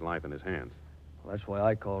take his life in his hands. Well, that's why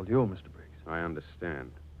I called you, Mr. Briggs. I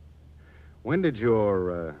understand. When did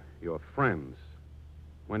your friends,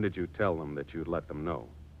 when did you tell them that you'd let them know?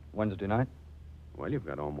 Wednesday night. Well, you've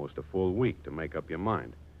got almost a full week to make up your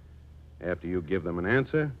mind. After you give them an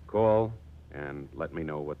answer, call and let me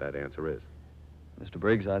know what that answer is. Mr.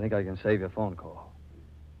 Briggs, I think I can save you a phone call.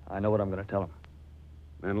 I know what I'm going to tell them.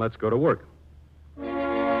 Then let's go to work.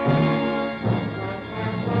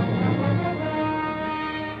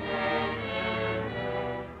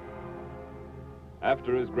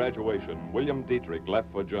 After his graduation, William Dietrich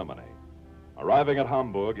left for Germany. Arriving at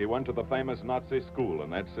Hamburg, he went to the famous Nazi school in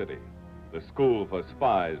that city, the school for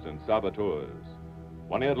spies and saboteurs.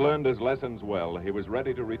 When he had learned his lessons well, he was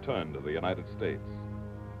ready to return to the United States.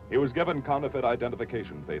 He was given counterfeit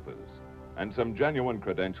identification papers and some genuine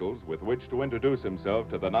credentials with which to introduce himself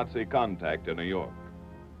to the Nazi contact in New York.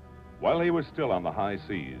 While he was still on the high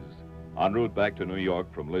seas, en route back to New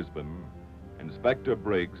York from Lisbon, Inspector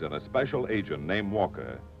Briggs and a special agent named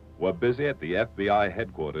Walker were busy at the FBI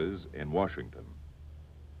headquarters in Washington.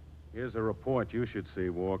 Here's a report you should see,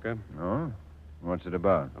 Walker. Oh? What's it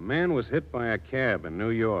about? A man was hit by a cab in New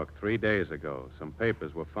York 3 days ago. Some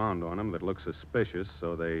papers were found on him that looked suspicious,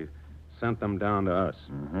 so they sent them down to us.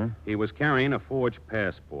 Mm-hmm. He was carrying a forged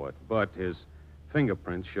passport, but his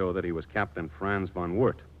fingerprints show that he was Captain Franz von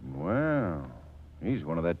Thwart. Well, he's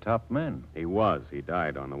one of their top men. He was. He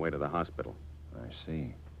died on the way to the hospital. I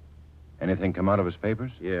see. Anything come out of his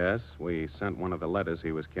papers? Yes, we sent one of the letters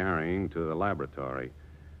he was carrying to the laboratory.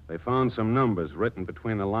 They found some numbers written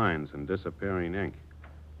between the lines in disappearing ink.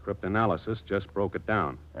 Cryptanalysis just broke it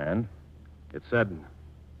down. And? It said,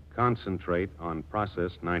 concentrate on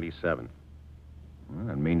process 97. Well,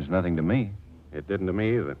 that means nothing to me. It didn't to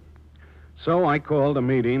me either. So I called a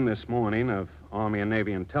meeting this morning of Army and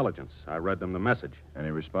Navy intelligence. I read them the message.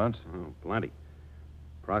 Any response? Oh, plenty.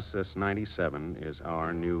 Process 97 is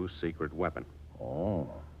our new secret weapon. Oh.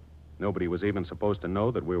 Nobody was even supposed to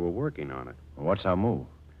know that we were working on it. Well, what's our move?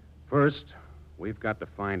 First, we've got to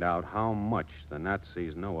find out how much the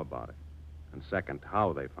Nazis know about it. And second,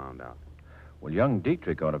 how they found out. Well, young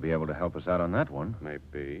Dietrich ought to be able to help us out on that one.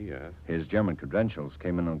 Maybe, yes. His German credentials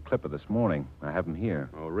came in on Clipper this morning. I have them here.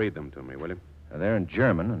 Oh, read them to me, will you? They're in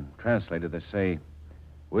German, and translated they say,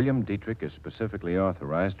 William Dietrich is specifically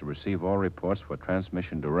authorized to receive all reports for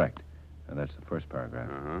transmission direct. And that's the first paragraph.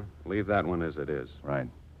 Uh-huh. Leave that one as it is. Right.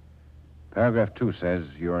 Paragraph 2 says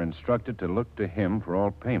you're instructed to look to him for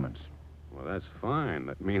all payments. Well, that's fine.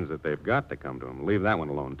 That means that they've got to come to him. Leave that one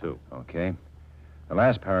alone, too. Okay. The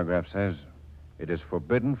last paragraph says it is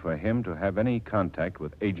forbidden for him to have any contact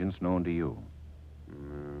with agents known to you.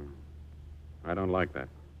 I don't like that.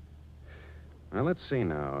 Now, let's see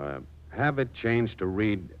now. Have it changed to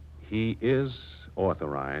read, he is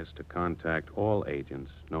authorized to contact all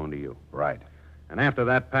agents known to you. Right. And after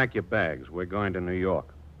that, pack your bags. We're going to New York.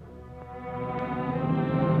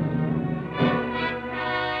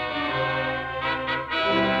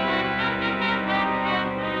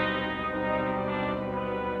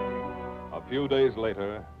 A few days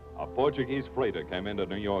later, a Portuguese freighter came into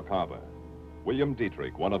New York Harbor. William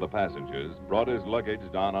Dietrich, one of the passengers, brought his luggage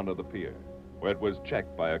down onto the pier, where it was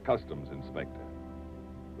checked by a customs inspector.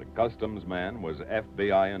 The customs man was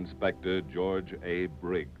FBI Inspector George A.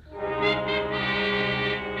 Briggs.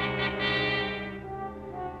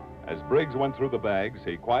 As Briggs went through the bags,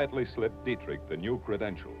 he quietly slipped Dietrich the new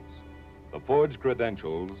credentials. The forged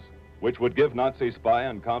credentials, which would give Nazi spy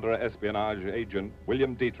and counter-espionage agent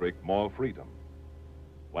William Dietrich more freedom.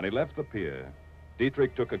 When he left the pier,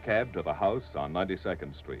 Dietrich took a cab to the house on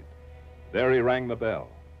 92nd Street. There he rang the bell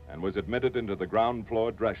and was admitted into the ground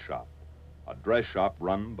floor dress shop, a dress shop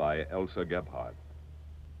run by Elsa Gebhardt.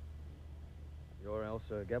 You're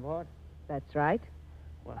Elsa Gebhardt? That's right.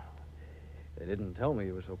 Well, they didn't tell me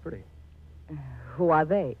you were so pretty. Who are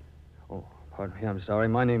they? Oh, pardon me, I'm sorry.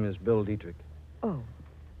 My name is Bill Dietrich. Oh,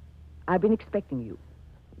 I've been expecting you.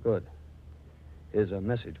 Good. Here's a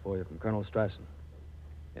message for you from Colonel Strassen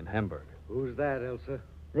in Hamburg. Who's that, Elsa?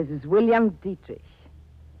 This is William Dietrich.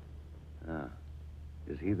 Ah.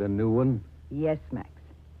 Is he the new one? Yes, Max.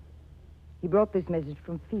 He brought this message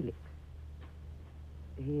from Felix.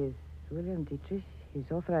 He is William Dietrich.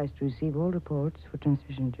 He's authorized to receive all reports for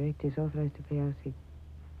transmission direct. He's authorized to pay our fee.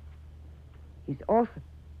 He's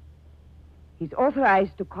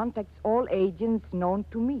authorized to contact all agents known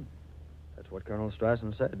to me. That's what Colonel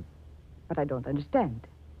Strassen said. But I don't understand.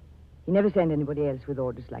 He never sent anybody else with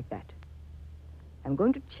orders like that. I'm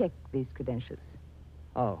going to check these credentials.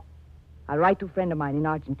 Oh. I'll write to a friend of mine in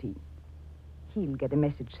Argentina. He'll get a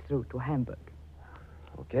message through to Hamburg.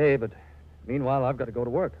 Okay, but meanwhile, I've got to go to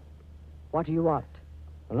work. What do you want?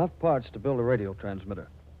 Enough parts to build a radio transmitter.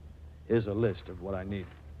 Here's a list of what I need.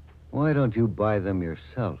 Why don't you buy them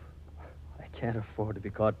yourself? I can't afford to be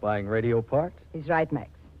caught buying radio parts. He's right, Max.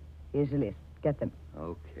 Here's a list. Get them.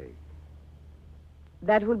 Okay.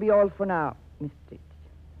 That will be all for now, Mr. Dietrich.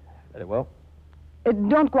 Very well.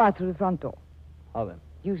 Don't go out through the front door. How then?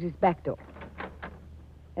 Use this back door.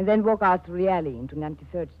 And then walk out through the alley into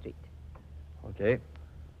 93rd Street. Okay.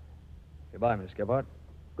 Goodbye, Miss Gebhardt.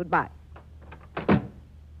 Goodbye.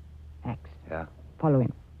 Max. Yeah? Follow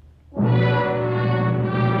him.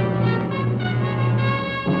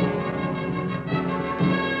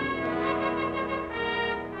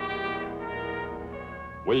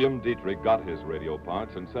 William Dietrich got his radio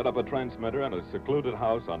parts and set up a transmitter in a secluded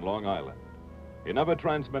house on Long Island. He never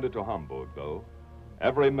transmitted to Hamburg, though.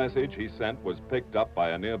 Every message he sent was picked up by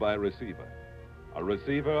a nearby receiver, a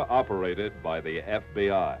receiver operated by the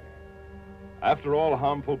FBI. After all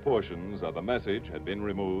harmful portions of the message had been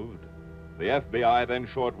removed, the FBI then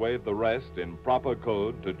shortwaved the rest in proper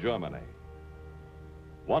code to Germany.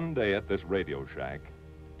 One day at this radio shack,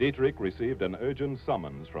 Dietrich received an urgent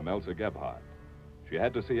summons from Elsa Gebhardt. She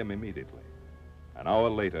had to see him immediately. An hour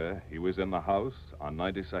later, he was in the house on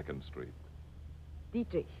 92nd Street.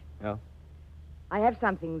 Dietrich. Yeah? I have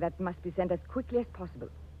something that must be sent as quickly as possible.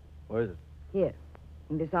 Where is it? Here,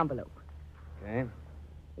 in this envelope. Okay.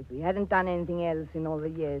 If we hadn't done anything else in all the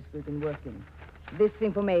years we've been working, This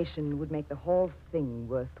information would make the whole thing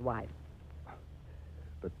worthwhile.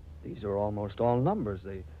 But these are almost all numbers.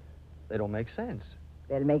 They don't make sense.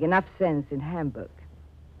 They'll make enough sense in Hamburg.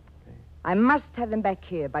 Okay. I must have them back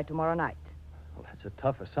here by tomorrow night. Well, that's a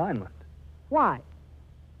tough assignment. Why?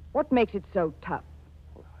 What makes it so tough?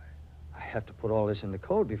 I have to put all this in the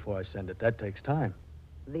code before I send it. That takes time.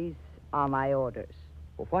 These are my orders.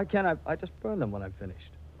 Well, why can't I just burn them when I'm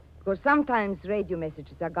finished? Because sometimes radio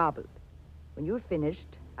messages are gobbled. When you're finished,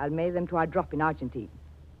 I'll mail them to our drop in Argentine.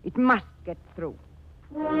 It must get through.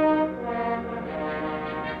 Can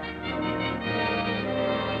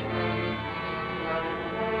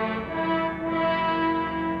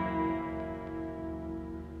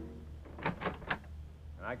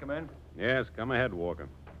I come in? Yes, come ahead, Walker.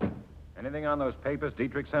 Anything on those papers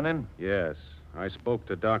Dietrich sent in? Yes. I spoke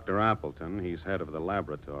to Dr. Appleton. He's head of the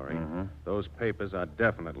laboratory. Mm-hmm. Those papers are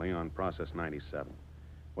definitely on Process 97.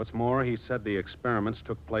 What's more, he said the experiments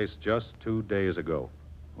took place just 2 days ago.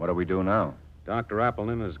 What do we do now? Dr.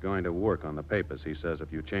 Appleton is going to work on the papers. He says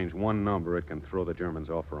if you change one number, it can throw the Germans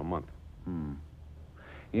off for a month.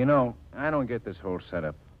 You know, I don't get this whole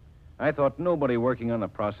setup. I thought nobody working on the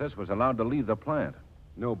process was allowed to leave the plant.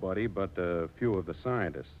 Nobody but a few of the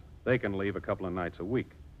scientists. They can leave a couple of nights a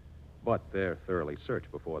week. But they're thoroughly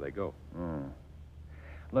searched before they go.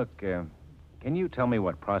 Look, can you tell me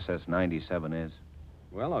what Process 97 is?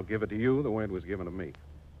 Well, I'll give it to you the way it was given to me.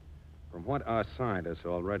 From what our scientists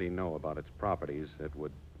already know about its properties, it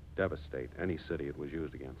would devastate any city it was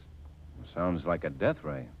used against. Sounds like a death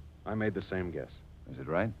ray. I made the same guess. Is it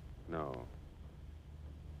right? No.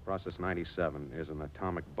 Process 97 is an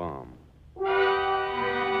atomic bomb.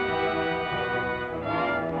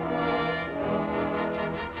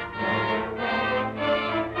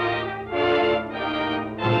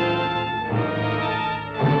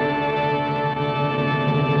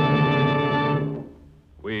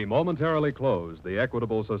 We momentarily close the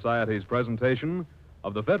Equitable Society's presentation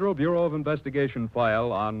of the Federal Bureau of Investigation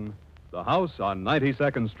file on the house on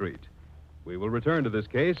 92nd Street. We will return to this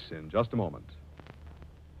case in just a moment.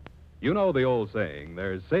 You know the old saying,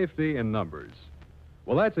 there's safety in numbers.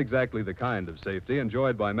 Well, that's exactly the kind of safety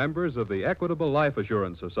enjoyed by members of the Equitable Life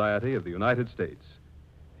Assurance Society of the United States.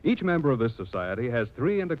 Each member of this society has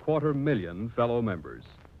 3.25 million fellow members.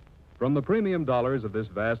 From the premium dollars of this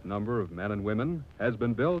vast number of men and women has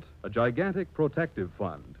been built a gigantic protective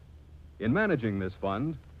fund. In managing this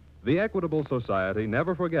fund, the Equitable Society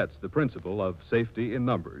never forgets the principle of safety in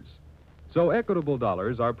numbers. So equitable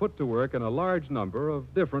dollars are put to work in a large number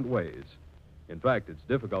of different ways. In fact, it's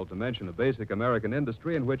difficult to mention a basic American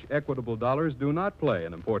industry in which equitable dollars do not play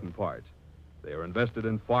an important part. They are invested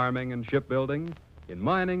in farming and shipbuilding, in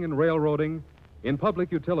mining and railroading, in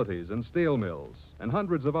public utilities and steel mills, and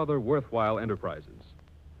hundreds of other worthwhile enterprises.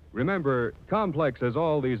 Remember, complex as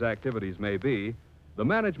all these activities may be, the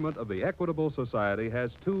management of the Equitable Society has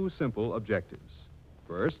two simple objectives.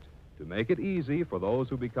 First, to make it easy for those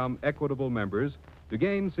who become equitable members to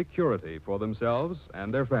gain security for themselves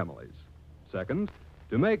and their families. Second,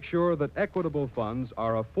 to make sure that equitable funds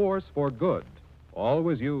are a force for good,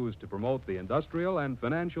 always used to promote the industrial and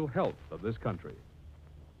financial health of this country.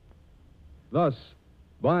 Thus,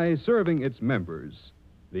 by serving its members,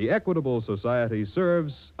 the Equitable Society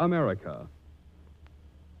serves America.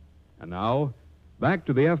 And now, back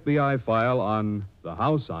to the FBI file on the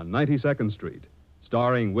house on 92nd Street,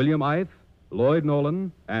 starring William Eith, Lloyd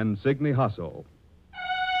Nolan, and Signe Hasso.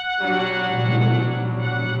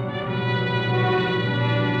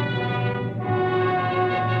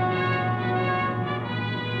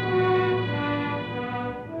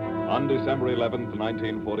 On December 11th,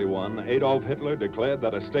 1941, Adolf Hitler declared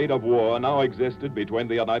that a state of war now existed between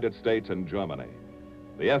the United States and Germany.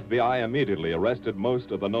 The FBI immediately arrested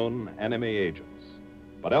most of the known enemy agents.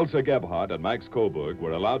 But Elsa Gebhardt and Max Coburg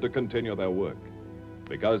were allowed to continue their work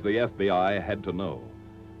because the FBI had to know.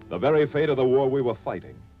 The very fate of the war we were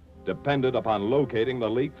fighting depended upon locating the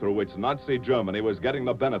leak through which Nazi Germany was getting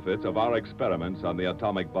the benefits of our experiments on the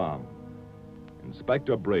atomic bomb.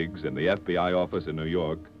 Inspector Briggs in the FBI office in New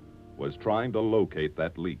York was trying to locate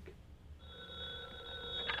that leak.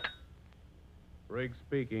 Briggs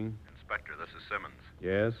speaking. Inspector, this is Simmons.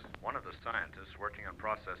 Yes? One of the scientists working on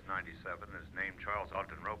Process 97 is named Charles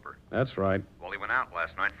Alton Roper. That's right. Well, he went out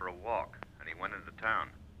last night for a walk, and he went into town.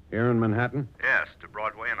 Here in Manhattan? Yes, to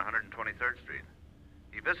Broadway and 123rd Street.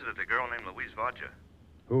 He visited a girl named Louise Vaja.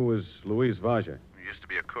 Who is Louise Vaja? Who used to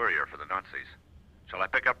be a courier for the Nazis. Shall I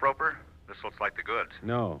pick up Roper? This looks like the goods.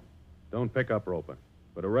 No. Don't pick up Roper,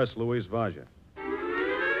 but arrest Louise Vaja.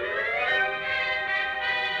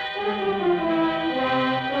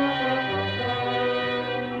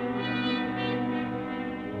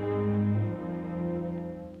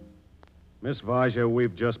 Miss Varja,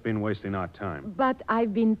 we've just been wasting our time. But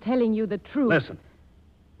I've been telling you the truth. Listen.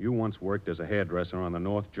 You once worked as a hairdresser on the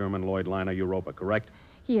North German Lloyd liner Europa, correct?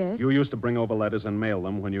 Yes. You used to bring over letters and mail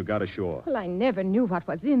them when you got ashore. Well, I never knew what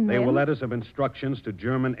was in They them. were letters of instructions to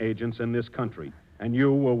German agents in this country. And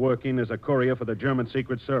you were working as a courier for the German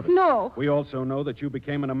Secret Service. No. We also know that you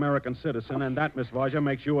became an American citizen, and that, Miss Varja,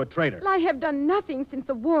 makes you a traitor. Well, I have done nothing since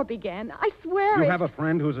the war began. I swear You it. have a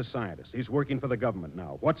friend who's a scientist. He's working for the government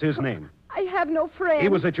now. What's his name? I have no friend. He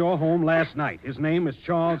was at your home last night. His name is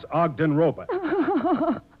Charles Ogden Roper.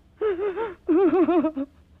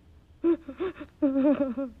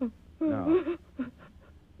 Now,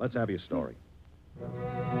 let's have your story.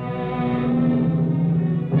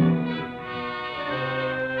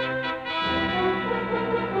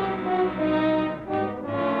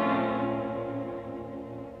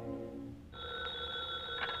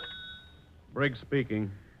 Briggs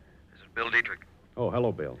speaking. This is Bill Dietrich. Oh,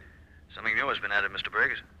 hello, Bill. Something new has been added, Mr.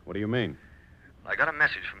 Briggs. What do you mean? I got a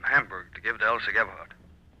message from Hamburg to give to Elsa Gebhardt.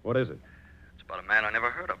 What is it? It's about a man I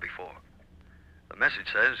never heard of before. The message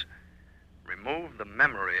says, remove the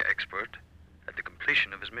memory expert at the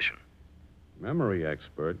completion of his mission. Memory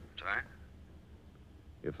expert? Sorry?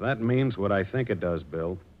 If that means what I think it does,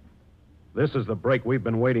 Bill, this is the break we've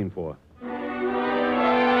been waiting for.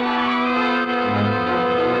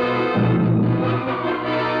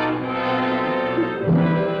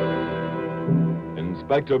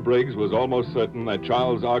 Inspector Briggs was almost certain that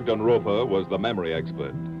Charles Ogden Roper was the memory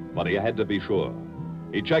expert, but he had to be sure.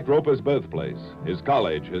 He checked Roper's birthplace, his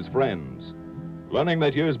college, his friends. Learning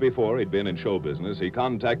that years before he'd been in show business, he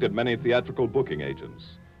contacted many theatrical booking agents.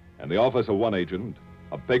 In the office of one agent,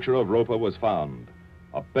 a picture of Roper was found.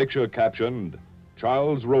 A picture captioned,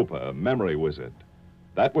 Charles Roper, Memory Wizard.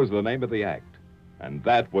 That was the name of the act, and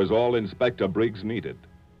that was all Inspector Briggs needed.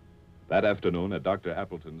 That afternoon at Dr.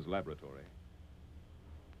 Appleton's laboratory.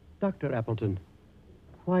 Dr. Appleton,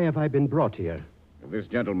 why have I been brought here? This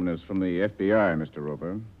gentleman is from the FBI, Mr.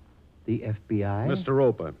 Roper. The FBI? Mr.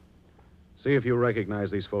 Roper, see if you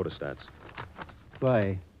recognize these photostats.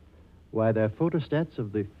 Why, they're photostats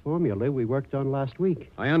of the formula we worked on last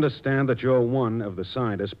week. I understand that you're one of the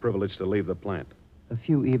scientists privileged to leave the plant. A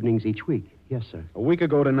few evenings each week. Yes, sir. A week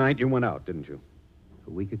ago tonight, you went out, didn't you?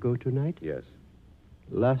 A week ago tonight? Yes.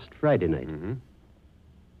 Last Friday night? Mm-hmm.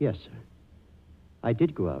 Yes, sir. I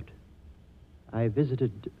did go out. I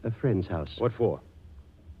visited a friend's house. What for?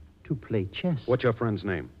 To play chess. What's your friend's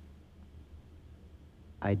name?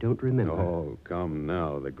 I don't remember. Oh, come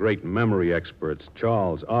now. The great memory experts,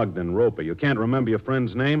 Charles Ogden Roper. You can't remember your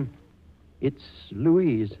friend's name? It's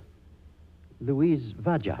Louise. Louise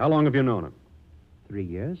Vaja. How long have you known him? 3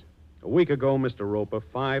 years. A week ago, Mr. Roper,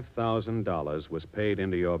 $5,000 was paid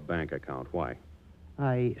into your bank account. Why?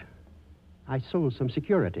 I sold some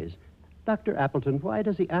securities. Dr. Appleton, why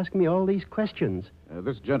does he ask me all these questions?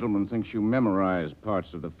 This gentleman thinks you memorized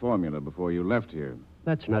parts of the formula before you left here.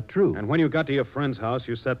 That's not true. And when you got to your friend's house,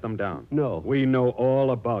 you set them down. No. We know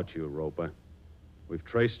all about you, Roper. We've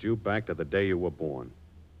traced you back to the day you were born.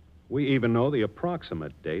 We even know the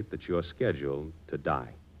approximate date that you're scheduled to die.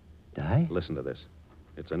 Die? Listen to this.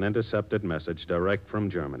 It's an intercepted message direct from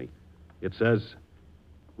Germany. It says,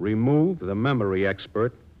 remove the memory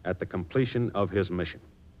expert at the completion of his mission.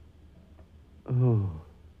 Oh.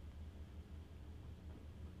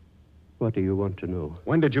 What do you want to know?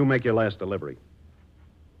 When did you make your last delivery?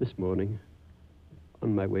 This morning,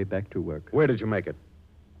 on my way back to work. Where did you make it?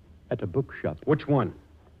 At a bookshop. Which one?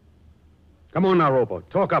 Come on now, Roper.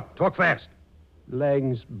 Talk up. Talk fast.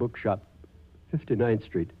 Lang's bookshop, 59th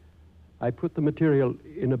Street. I put the material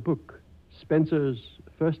in a book, Spencer's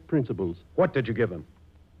First Principles. What did you give them?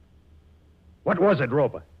 What was it,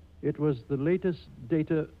 Roper? It was the latest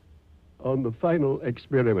data on the final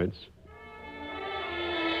experiments.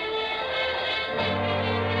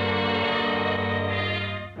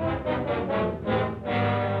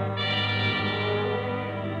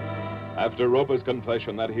 After Roper's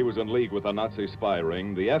confession that he was in league with a Nazi spy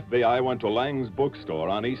ring, the FBI went to Lang's bookstore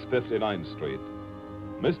on East 59th Street.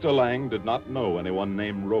 Mr. Lang did not know anyone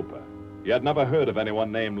named Roper. He had never heard of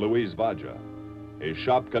anyone named Louise Vaja. His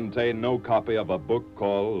shop contained no copy of a book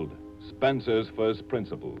called Spencer's First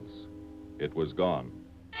Principles. It was gone.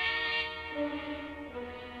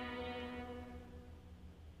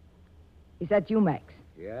 Is that you, Max?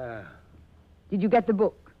 Yeah. Did you get the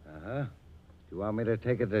book? Uh-huh. Do you want me to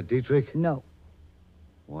take it to Dietrich? No.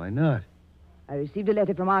 Why not? I received a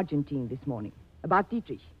letter from Argentine this morning about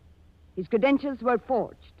Dietrich. His credentials were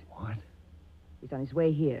forged. What? He's on his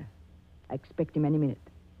way here. I expect him any minute.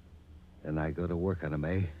 Then I go to work on him,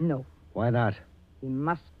 eh? No. Why not? He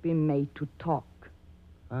must be made to talk.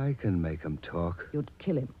 I can make him talk. You'd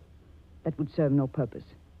kill him. That would serve no purpose.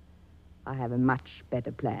 I have a much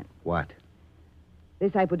better plan. What?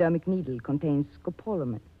 This hypodermic needle contains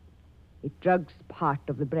scopolamine. It drugs part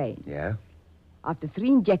of the brain. Yeah? After 3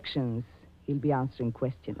 injections, he'll be answering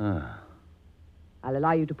questions. Ah. I'll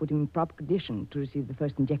allow you to put him in proper condition to receive the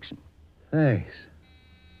first injection. Thanks.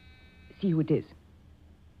 See who it is.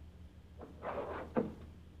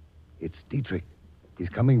 It's Dietrich. He's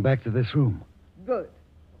coming back to this room. Good.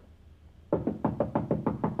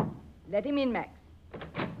 Let him in, Max.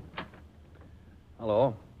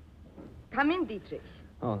 Hello. Come in, Dietrich.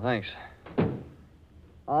 Oh, thanks.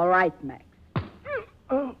 All right, Max.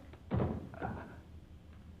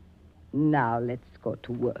 Now let's go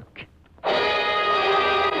to work.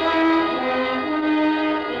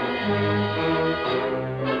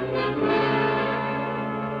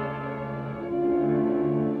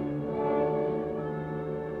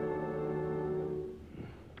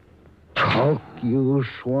 Talk, you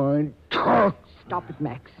swine. Talk. Stop it,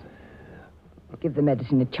 Max. Give the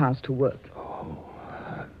medicine a chance to work.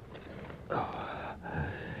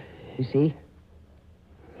 You see?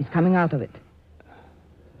 He's coming out of it.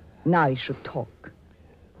 Now he should talk.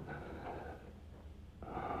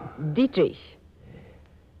 Dietrich,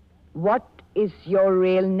 what is your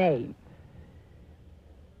real name?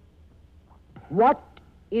 What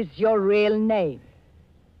is your real name?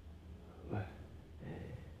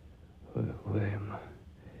 William.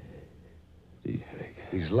 Dietrich.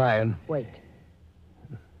 He's lying. Wait.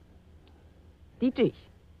 Dietrich,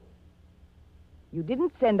 you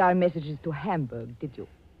didn't send our messages to Hamburg, did you?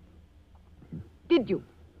 Did you?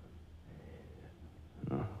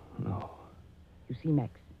 No. You see,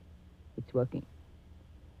 Max, it's working.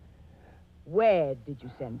 Where did you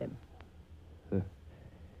send them?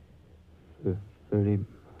 30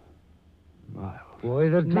 miles. Boy,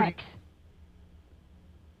 that's... Max!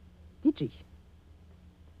 Dietrich,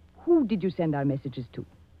 who did you send our messages to?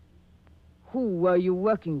 Who were you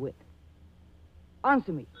working with?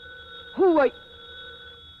 Answer me. Who were...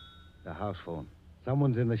 The house phone.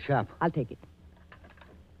 Someone's in the shop. I'll take it.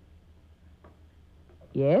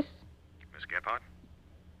 Yes? Miss Gephardt?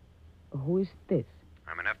 Who is this?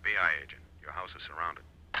 I'm an FBI agent. Your house is surrounded.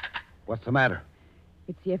 What's the matter?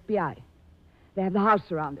 It's the FBI. They have the house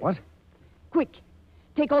surrounded. What? Quick.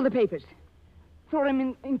 Take all the papers. Throw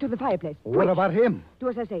them into the fireplace. What about him? Do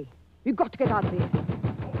as I say. We've got to get out of here.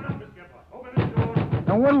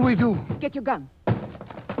 Now what'll we do? Get your gun.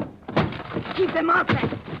 Keep them out,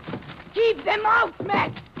 Max. Keep them out,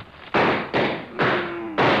 Max.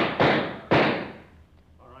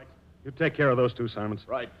 You take care of those 2, Simons.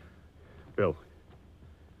 Right. Bill.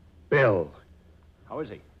 Bill. How is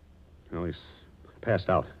he? Well, he's passed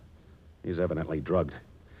out. He's evidently drugged.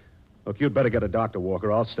 Look, you'd better get a doctor,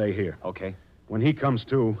 Walker. I'll stay here. Okay. When he comes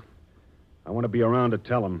to, I want to be around to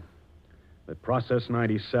tell him that Process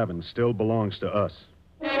 97 still belongs to us.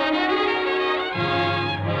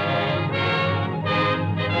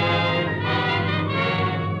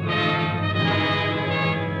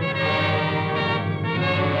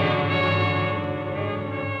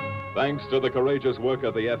 Thanks to the courageous work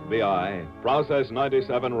of the FBI, Process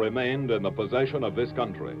 97 remained in the possession of this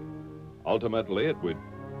country. Ultimately,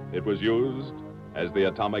 it was used as the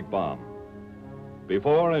atomic bomb.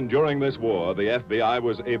 Before and during this war, the FBI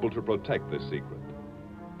was able to protect this secret.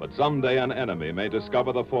 But someday an enemy may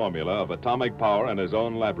discover the formula of atomic power in his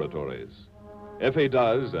own laboratories. If he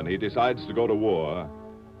does, and he decides to go to war,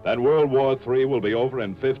 then World War III will be over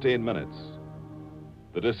in 15 minutes.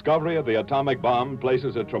 The discovery of the atomic bomb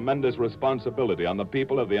places a tremendous responsibility on the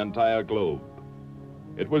people of the entire globe.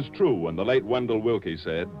 It was true when the late Wendell Willkie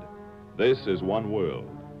said, "This is one world."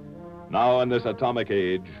 Now in this atomic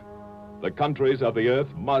age, the countries of the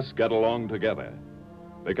earth must get along together,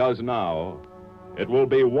 because now it will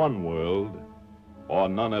be one world or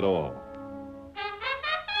none at all.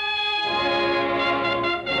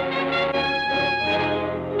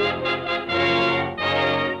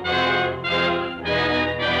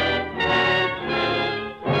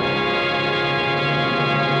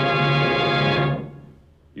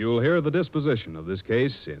 You'll hear the disposition of this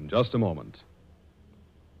case in just a moment.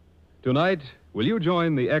 Tonight, will you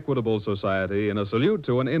join the Equitable Society in a salute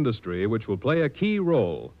to an industry which will play a key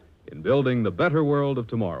role in building the better world of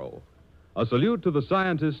tomorrow? A salute to the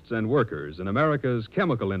scientists and workers in America's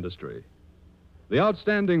chemical industry. The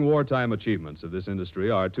outstanding wartime achievements of this industry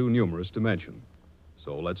are too numerous to mention.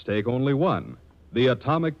 So let's take only one, the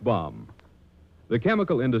atomic bomb. The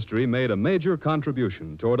chemical industry made a major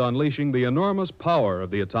contribution toward unleashing the enormous power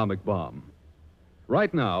of the atomic bomb.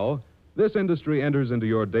 Right now, this industry enters into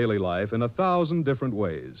your daily life in 1,000 different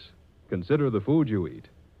ways. Consider the food you eat,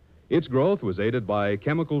 Its growth was aided by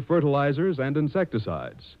chemical fertilizers and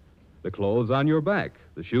insecticides. The clothes on your back,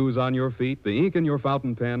 the shoes on your feet, the ink in your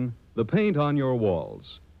fountain pen, the paint on your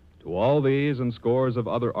walls. To all these and scores of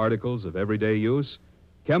other articles of everyday use,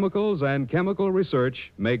 chemicals and chemical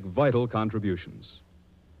research make vital contributions.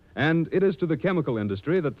 And it is to the chemical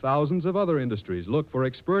industry that thousands of other industries look for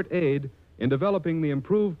expert aid in developing the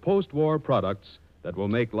improved post-war products that will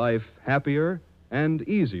make life happier and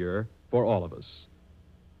easier for all of us.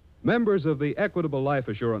 Members of the Equitable Life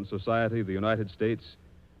Assurance Society of the United States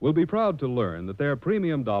will be proud to learn that their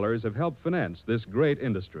premium dollars have helped finance this great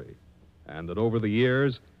industry, and that over the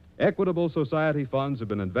years, Equitable Society funds have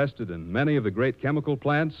been invested in many of the great chemical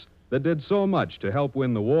plants that did so much to help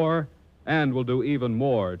win the war and will do even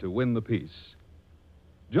more to win the peace.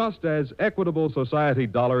 Just as Equitable Society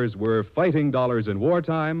dollars were fighting dollars in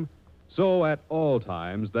wartime, so at all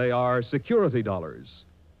times they are security dollars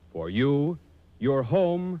for you, your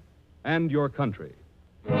home, and your country.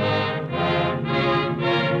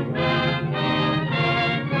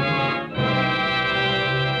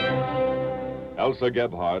 Elsa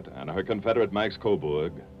Gebhardt and her Confederate Max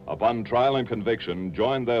Coburg, upon trial and conviction,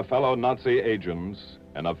 joined their fellow Nazi agents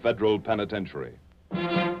in a federal penitentiary.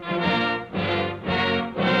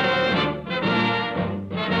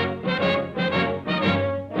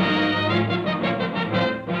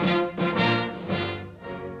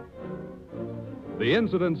 The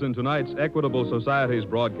incidents in tonight's Equitable Society's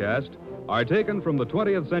broadcast are taken from the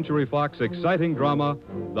 20th Century Fox exciting drama,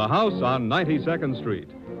 The House on 92nd Street,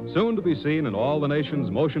 soon to be seen in all the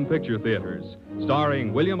nation's motion picture theaters,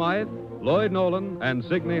 starring William Eyeth, Lloyd Nolan, and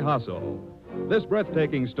Signe Hasso. This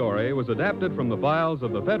breathtaking story was adapted from the files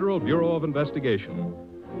of the Federal Bureau of Investigation.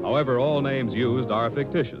 However, all names used are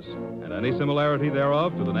fictitious, and any similarity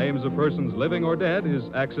thereof to the names of persons living or dead is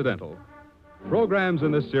accidental. Programs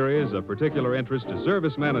in this series of particular interest to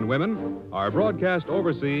servicemen and women are broadcast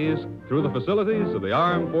overseas through the facilities of the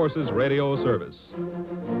Armed Forces Radio Service.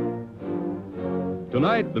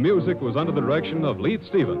 Tonight, the music was under the direction of Leith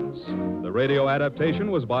Stevens. The radio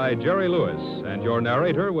adaptation was by Jerry Lewis, and your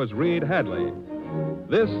narrator was Reed Hadley.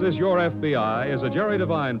 This is Your FBI is a Jerry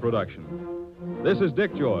Devine production. This is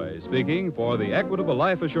Dick Joy speaking for the Equitable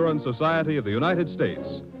Life Assurance Society of the United States,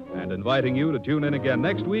 and inviting you to tune in again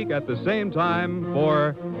next week at the same time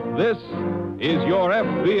for This is Your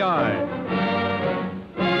FBI.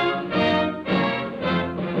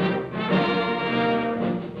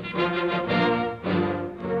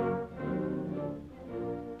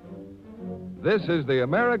 This is the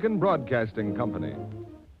American Broadcasting Company.